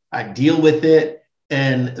it, I deal with it.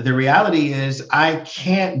 And the reality is I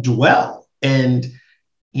can't dwell. And,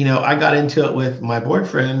 I got into it with my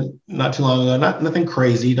boyfriend not too long ago, nothing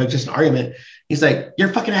crazy, like just an argument. He's like,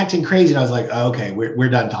 "You're fucking acting crazy." And I was like, oh, okay, we're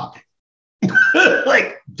done talking.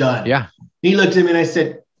 Like done. Yeah. He looked at me and I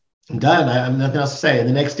said, "I'm done. I have nothing else to say." And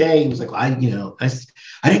the next day he was like, I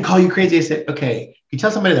didn't call you crazy. I said, "Okay, you tell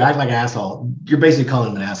somebody that I act like an asshole, you're basically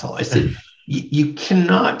calling them an asshole." I said, you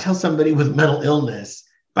cannot tell somebody with mental illness,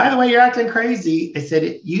 by the way, you're acting crazy. I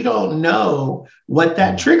said, you don't know what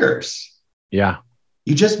that triggers. Yeah.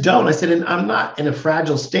 You just don't. I said, and I'm not in a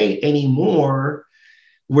fragile state anymore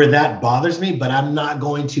where that bothers me, but I'm not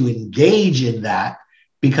going to engage in that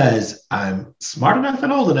because I'm smart enough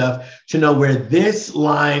and old enough to know where this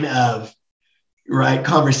line of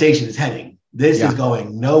conversation is heading. This is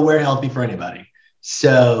going nowhere healthy for anybody.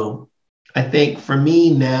 So I think for me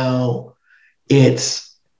now,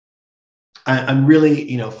 I'm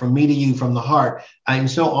really, from me to you, from the heart, I'm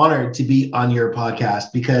so honored to be on your podcast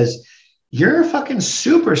because you're a fucking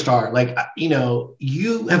superstar. Like,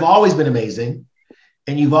 you have always been amazing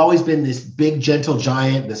and you've always been this big, gentle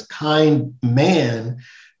giant, this kind man,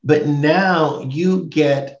 but now you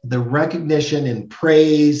get the recognition and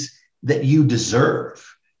praise that you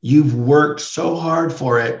deserve. You've worked so hard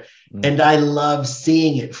for it. And I love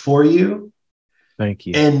seeing it for you. Thank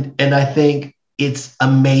you. And I think it's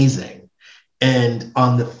amazing. And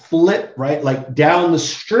on the flip, right, like down the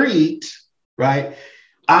street, right,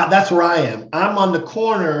 that's where I am. I'm on the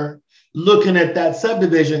corner looking at that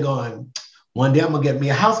subdivision going, one day I'm going to get me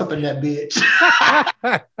a house up in that bitch.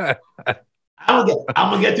 I'm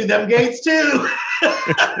gonna get through them gates too.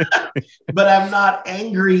 But I'm not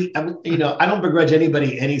angry. I don't begrudge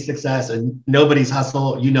anybody any success and nobody's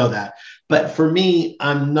hustle. You know that. But for me,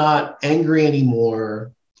 I'm not angry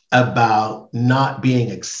anymore about not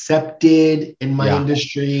being accepted in my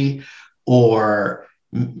industry or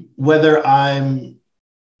whether I'm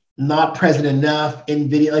not present enough in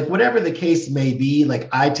video, like whatever the case may be. Like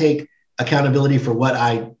I take accountability for what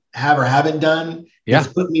I have or haven't done. It's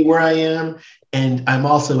put me where I am. And I'm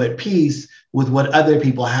also at peace with what other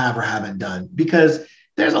people have or haven't done, because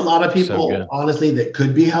there's a lot of people, honestly, that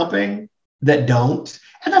could be helping that don't.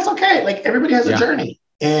 And that's okay. Like everybody has a journey.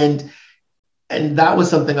 And that was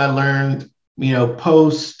something I learned,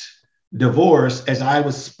 post divorce, as I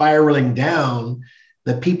was spiraling down.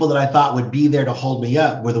 The people that I thought would be there to hold me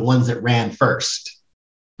up were the ones that ran first.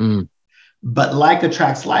 But like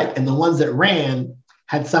attracts like, and the ones that ran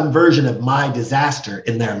had some version of my disaster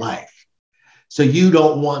in their life. So you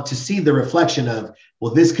don't want to see the reflection of,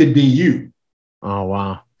 well, this could be you. Oh,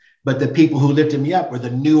 wow. But the people who lifted me up were the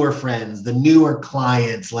newer friends, the newer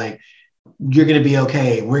clients, like, you're going to be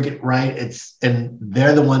okay. We're getting right. And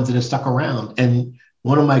they're the ones that have stuck around. And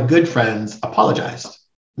one of my good friends apologized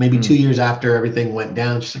maybe 2 years after everything went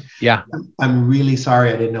down. She's like, I'm really sorry.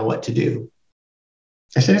 I didn't know what to do.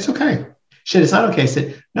 I said, it's okay. Shit, it's not okay. I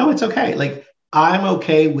said, no, it's okay. Like, I'm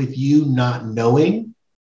okay with you not knowing.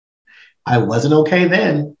 I wasn't okay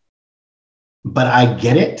then, but I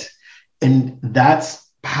get it. And that's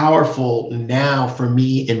powerful now for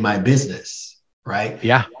me in my business, right?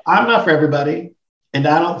 Yeah. I'm not for everybody, and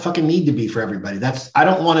I don't fucking need to be for everybody. I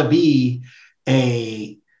don't want to be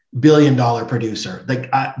a $1 billion producer. Like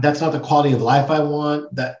that's not the quality of life I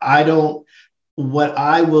want. What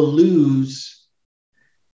I will lose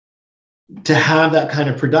to have that kind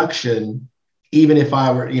of production, even if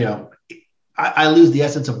I were, I lose the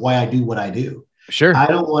essence of why I do what I do. Sure. I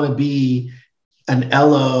don't want to be an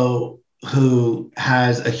LO who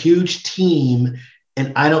has a huge team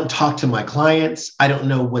and I don't talk to my clients. I don't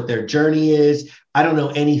know what their journey is. I don't know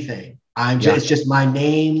anything. It's just my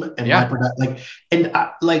name and my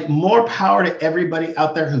product. More power to everybody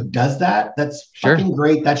out there who does that. That's fucking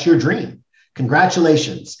great. That's your dream.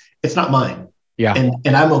 Congratulations. It's not mine. Yeah.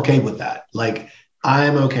 And I'm okay with that. Like,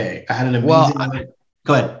 I'm okay. I had an amazing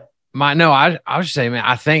go ahead. I was just saying, man,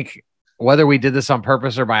 I think whether we did this on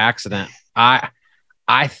purpose or by accident, I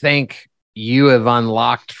think you have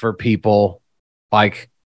unlocked for people, like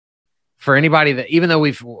for anybody that, even though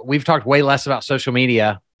we've talked way less about social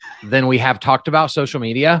media, than we have talked about social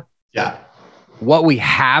media. Yeah. What we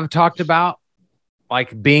have talked about,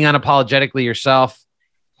 like being unapologetically yourself,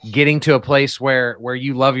 getting to a place where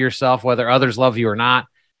you love yourself, whether others love you or not.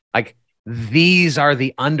 Like these are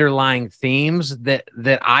the underlying themes that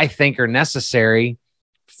I think are necessary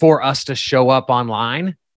for us to show up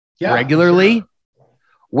online regularly sure.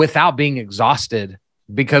 without being exhausted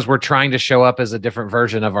because we're trying to show up as a different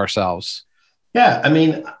version of ourselves. Yeah. I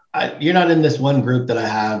mean, you're not in this one group that I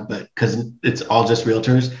have, but because it's all just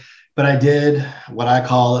realtors, but I did what I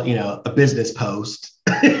call, a business post.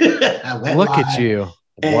 I went Look live, at you.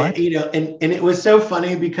 and, What? and it was so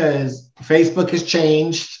funny because Facebook has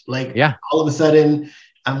changed. Like Yeah. all of a sudden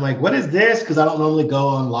I'm like, what is this? Because I don't normally go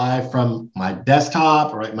on live from my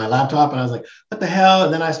desktop or my laptop. And I was like, what the hell?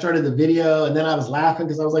 And then I started the video and then I was laughing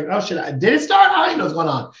because I was like, oh shit, did it start? I don't even know what's going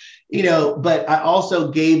on. But I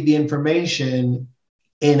also gave the information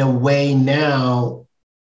in a way now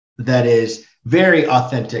that is very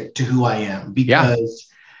authentic to who I am because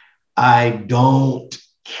I don't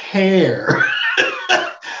care.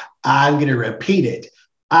 I'm going to repeat it.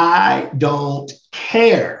 I don't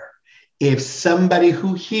care if somebody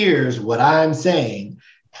who hears what I'm saying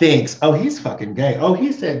thinks, oh, he's fucking gay. Oh,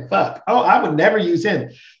 he said fuck. Oh, I would never use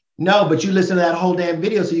him. No, but you listened to that whole damn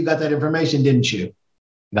video, so you got that information, didn't you?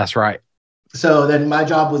 That's right. So then my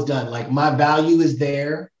job was done. Like my value is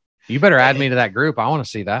there. You better add me to that group. I want to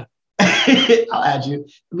see that. I'll add you.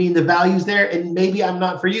 I mean, the value's there, and maybe I'm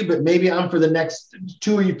not for you, but maybe I'm for the next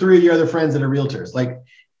 2 or 3 of your other friends that are realtors. Like,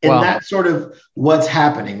 and that's sort of what's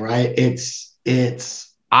happening, right?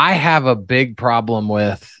 I have a big problem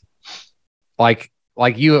with like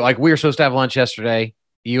we were supposed to have lunch yesterday.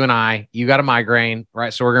 You and you got a migraine,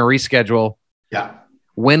 right? So we're going to reschedule. Yeah.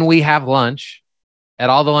 When we have lunch at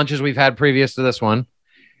all the lunches we've had previous to this one,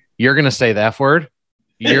 you're going to say the F word.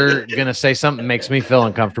 You're going to say something that makes me feel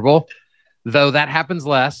uncomfortable. Though that happens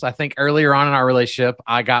less. I think earlier on in our relationship,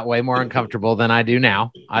 I got way more uncomfortable than I do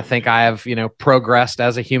now. I think I have, progressed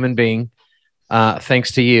as a human being,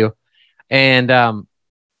 thanks to you. And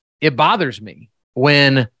it bothers me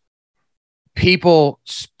when people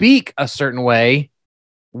speak a certain way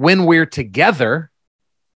when we're together,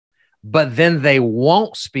 but then they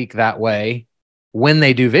won't speak that way when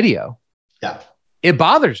they do video. Yeah. It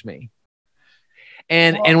bothers me.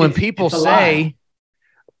 And when people say,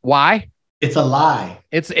 why? It's a lie.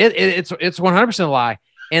 It's 100% a lie.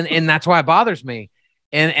 And that's why it bothers me.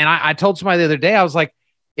 And I told somebody the other day, I was like,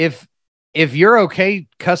 if you're okay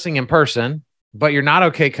cussing in person, but you're not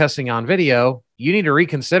okay cussing on video, you need to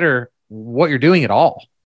reconsider what you're doing at all.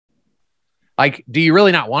 Like, do you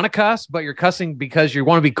really not want to cuss, but you're cussing because you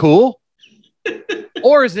want to be cool?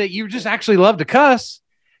 Or is it you just actually love to cuss?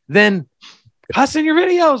 Then cuss in your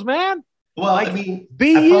videos, man. Well, like, I mean,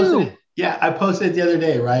 be you. Yeah, I posted the other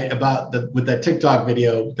day, right, about with that TikTok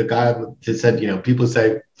video, the guy just said, people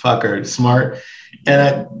say fuck or smart.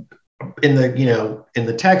 And in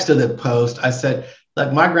the text of the post, I said,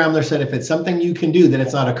 like my grandmother said, if it's something you can do, then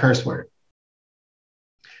it's not a curse word,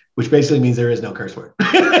 which basically means there is no curse word.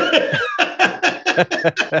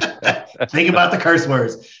 Think about the curse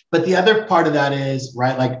words. But the other part of that is,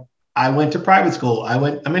 right, like I went to private school. I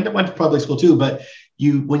went to public school too, but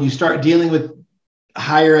when you start dealing with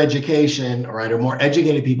higher education, right, or more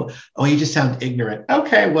educated people, oh, you just sound ignorant.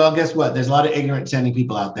 Okay, well, guess what? There's a lot of ignorant sounding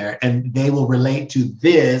people out there, and they will relate to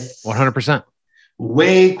this 100%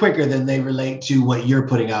 way quicker than they relate to what you're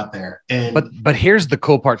putting out there. And but here's the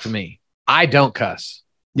cool part to me. I don't cuss.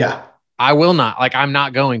 Yeah. I will not. Like, I'm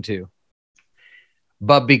not going to.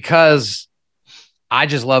 But because I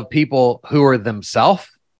just love people who are themselves.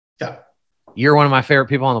 Yeah. You're one of my favorite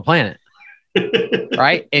people on the planet.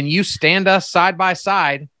 Right? And you stand us side by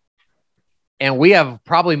side, and we have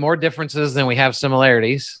probably more differences than we have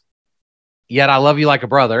similarities. Yet I love you like a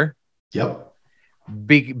brother. Yep.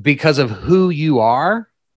 Because of who you are.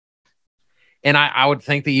 And I would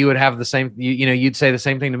think that you would have the same, you'd say the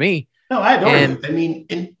same thing to me. No, I adore you. I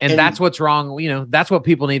mean, and that's what's wrong. That's what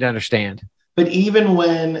people need to understand. But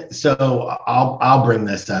even so I'll bring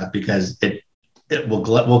this up because it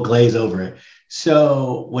will glaze over it.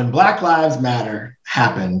 So when Black Lives Matter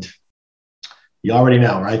happened, you already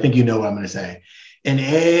know, right? I think you know what I'm going to say. And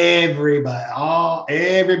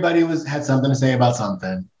everybody had something to say about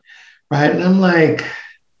something, right? And I'm like,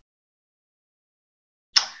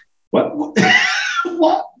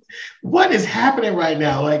 what is happening right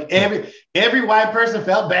now? Like every white person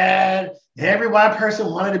felt bad. Every white person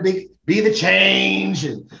wanted to be the change,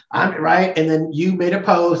 and I'm right. And then you made a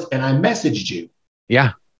post, and I messaged you.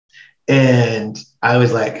 Yeah. And I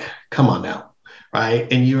was like, come on now. Right.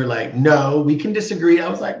 And you were like, no, we can disagree. I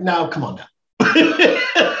was like, no, come on now.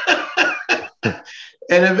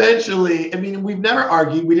 And eventually, I mean, we've never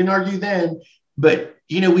argued. We didn't argue then, but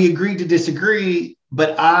we agreed to disagree.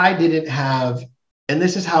 But I didn't have, and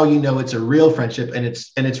this is how it's a real friendship and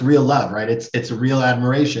it's real love, right? It's a real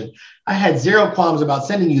admiration. I had zero qualms about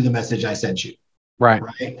sending you the message I sent you. Right.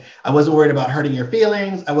 I wasn't worried about hurting your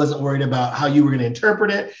feelings. I wasn't worried about how you were going to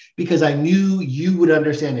interpret it because I knew you would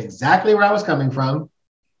understand exactly where I was coming from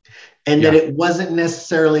and that it wasn't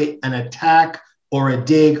necessarily an attack or a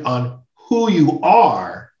dig on who you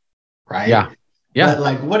are, right? Yeah. But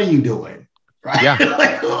like, what are you doing? Right? Yeah.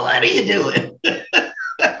 Like, what are you doing?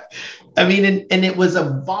 I mean, and it was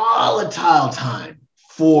a volatile time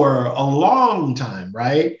for a long time,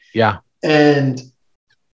 right? Yeah. And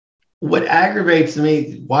what aggravates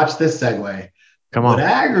me, watch this segue. Come on. What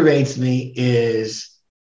aggravates me is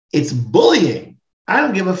it's bullying. I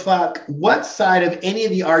don't give a fuck what side of any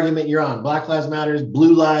of the argument you're on. Black Lives Matter,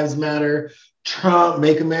 Blue Lives Matter, Trump,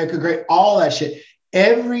 Make America Great, all that shit.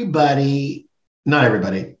 Everybody, not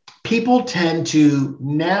everybody, people tend to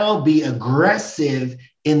now be aggressive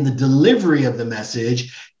in the delivery of the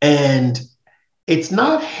message. And it's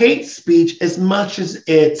not hate speech as much as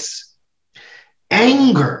it's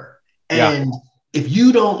anger. And if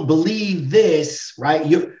you don't believe this, right,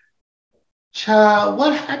 child,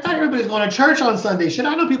 what? I thought everybody's going to church on Sunday. Shit,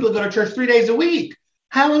 I know people who go to church 3 days a week.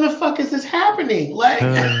 How in the fuck is this happening? Like,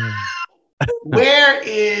 where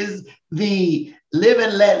is the live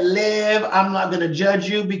and let live? I'm not going to judge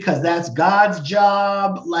you because that's God's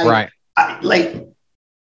job. Like,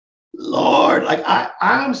 Lord, like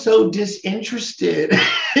I'm so disinterested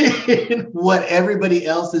in what everybody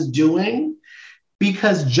else is doing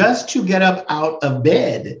because just to get up out of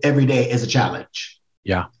bed every day is a challenge.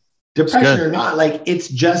 Yeah. Depression or not, like it's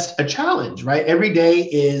just a challenge, right? Every day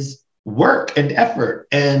is work and effort.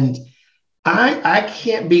 And I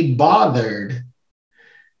can't be bothered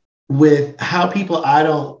with how people I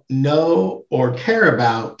don't know or care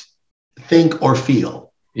about think or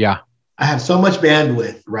feel. Yeah. I have so much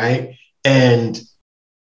bandwidth, right? And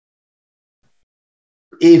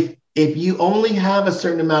if you only have a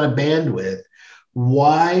certain amount of bandwidth,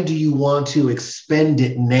 why do you want to expend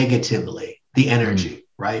it negatively, the energy,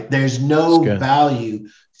 right? There's no value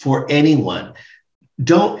for anyone.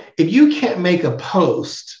 If you can't make a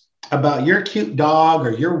post about your cute dog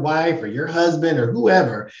or your wife or your husband or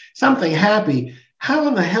whoever, something happy, how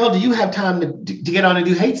in the hell do you have time to get on and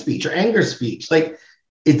do hate speech or anger speech? Like,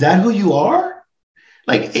 is that who you are?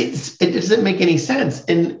 Like, it doesn't make any sense.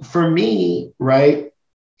 And for me, right,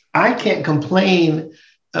 I can't complain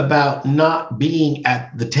about not being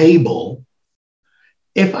at the table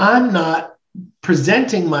if I'm not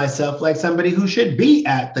presenting myself like somebody who should be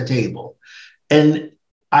at the table. And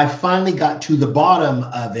I finally got to the bottom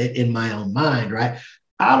of it in my own mind, right?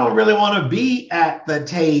 I don't really want to be at the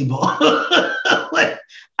table. Like,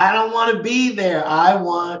 I don't want to be there. I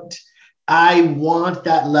want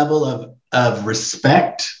that level of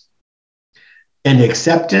respect and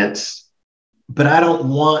acceptance, but I don't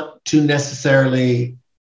want to necessarily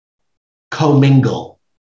commingle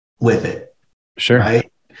with it. Sure. Right?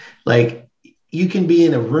 Like, you can be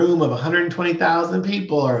in a room of 120,000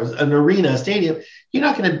 people or an arena, a stadium. You're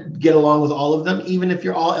not going to get along with all of them, even if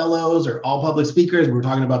you're all LOs or all public speakers. We were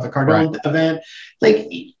talking about the Cardone event. Like,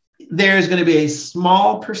 there's going to be a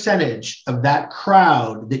small percentage of that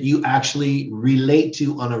crowd that you actually relate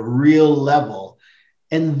to on a real level.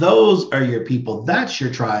 And those are your people. That's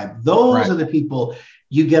your tribe. Those are the people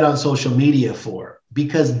you get on social media for,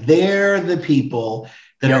 because they're the people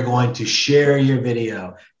that are going to share your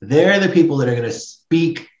video. They're the people that are going to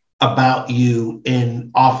speak about you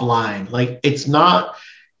in offline. Like, it's not,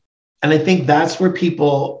 and I think that's where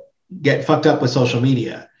people get fucked up with social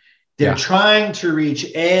media. They're trying to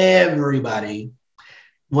reach everybody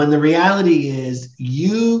when the reality is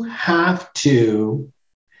you have to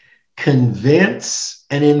convince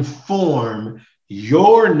and inform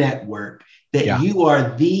your network that you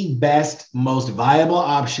are the best, most viable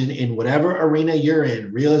option in whatever arena you're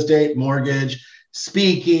in: real estate, mortgage,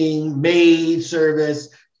 speaking, maid service,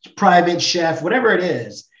 private chef, whatever it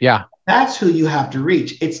is. Yeah. That's who you have to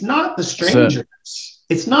reach. It's not the strangers.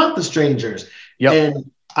 It's not the strangers. Yep.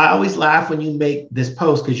 And I always laugh when you make this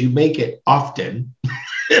post because you make it often.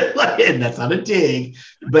 And that's not a dig,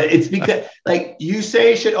 but it's because like you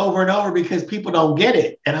say shit over and over because people don't get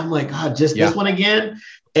it. And I'm like, God, just this one again.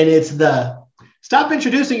 And it's the stop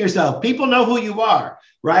introducing yourself. People know who you are,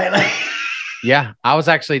 right? Like, yeah, I was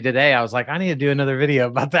actually today, I was like, I need to do another video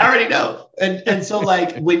about that. I already know. And so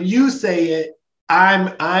like when you say it,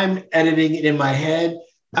 I'm editing it in my head.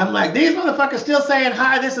 I'm like, these motherfuckers still saying,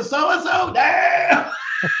 hi, this is so-and-so. Damn.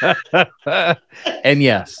 And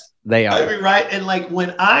yes, they are. I mean, right. And like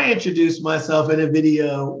when I introduce myself in a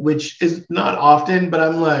video, which is not often, but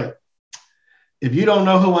I'm like, if you don't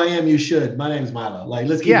know who I am, you should. My name's Milo. Like,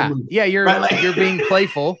 let's keep it moving. Yeah, you're right? Like, you're being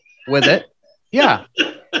playful with it. Yeah.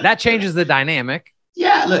 That changes the dynamic.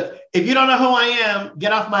 Yeah, look, if you don't know who I am,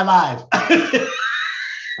 get off my live.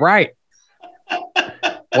 Right.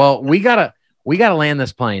 Well, we gotta land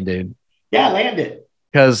this plane, dude. Yeah, land it.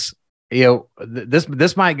 Because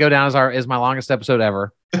this might go down as my longest episode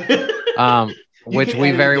ever. Which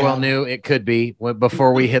we very well knew it could be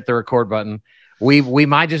before we hit the record button. We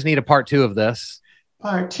might just need a part 2 of this.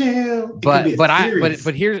 Part 2. But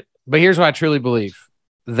here's what I truly believe,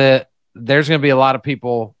 that there's going to be a lot of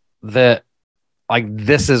people that like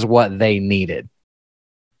this is what they needed.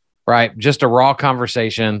 Right? Just a raw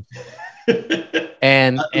conversation.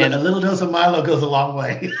 And a little dose of Milo goes a long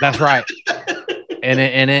way. That's right. And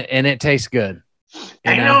it tastes good.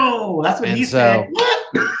 I know. That's what he said.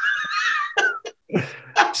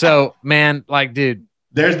 So, man, like, dude.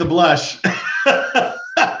 There's the blush.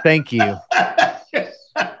 Thank you.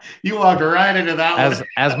 You walked right into that one.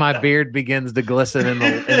 As my beard begins to glisten in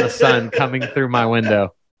the sun coming through my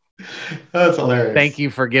window. That's hilarious. Thank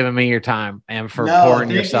you for giving me your time and for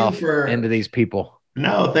pouring yourself into these people.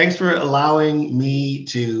 No, thanks for allowing me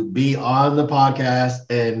to be on the podcast.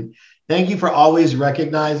 And thank you for always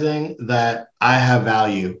recognizing that I have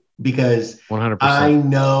value, because 100%. I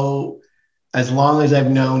know as long as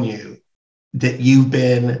I've known you that you've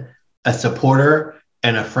been a supporter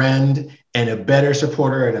and a friend and a better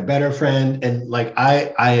supporter and a better friend. And like,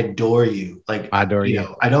 I adore you. Like, I adore you.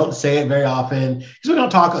 Know, I don't say it very often because we don't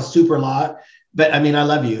talk a super lot, but I mean, I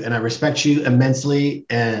love you and I respect you immensely.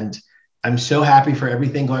 And I'm so happy for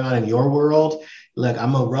everything going on in your world. Look,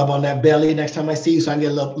 I'm going to rub on that belly next time I see you so I can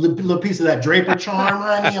get a little piece of that Draper charm,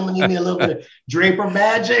 honey. I'm going to need me a little bit of Draper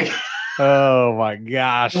magic. Oh, my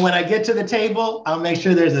gosh. And when I get to the table, I'll make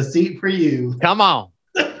sure there's a seat for you. Come on.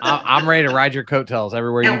 I'm ready to ride your coattails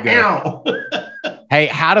everywhere you go. Hey,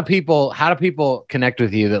 how do people connect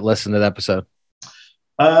with you that listen to the episode?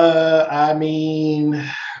 I mean,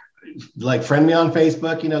 like friend me on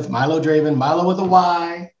Facebook. It's Milo Draven, Milo with a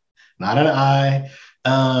Y. Not an I.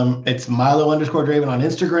 It's Milo_Draven on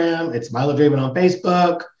Instagram. It's Milo Draven on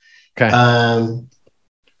Facebook. Okay.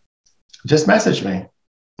 Just message me.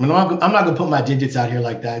 I'm not going to put my digits out here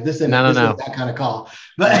like that. This isn't that kind of call.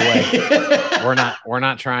 But no we're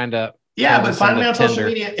not trying to. Yeah, but find me on social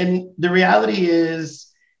media. And the reality is,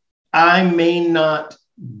 I may not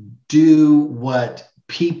do what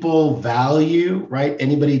people value, right?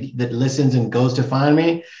 Anybody that listens and goes to find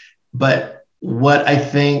me, but what I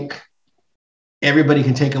think everybody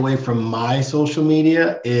can take away from my social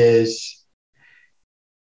media is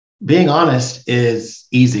being honest is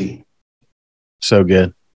easy. So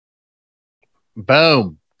good.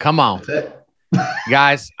 Boom. Come on.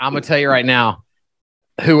 Guys, I'm going to tell you right now,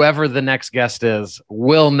 whoever the next guest is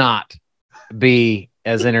will not be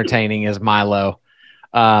as entertaining as Milo.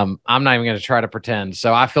 I'm not even going to try to pretend.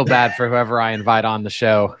 So I feel bad for whoever I invite on the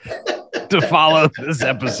show to follow this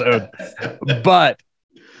episode. But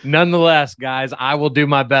nonetheless, guys, I will do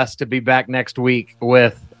my best to be back next week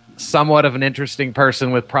with somewhat of an interesting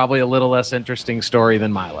person with probably a little less interesting story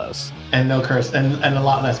than Milo's. And no curse, and a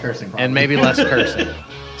lot less cursing. Probably. And maybe less cursing.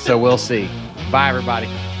 So we'll see. Bye, everybody.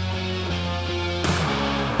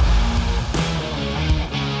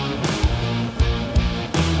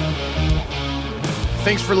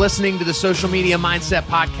 Thanks for listening to the Social Media Mindset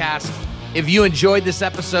Podcast. If you enjoyed this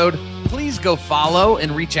episode, please go follow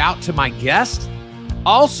and reach out to my guest.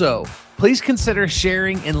 Also, please consider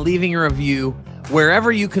sharing and leaving a review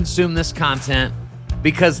wherever you consume this content,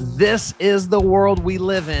 because this is the world we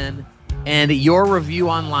live in, and your review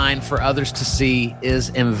online for others to see is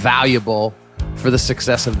invaluable for the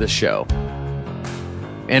success of this show.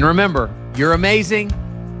 And remember, you're amazing.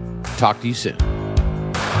 Talk to you soon.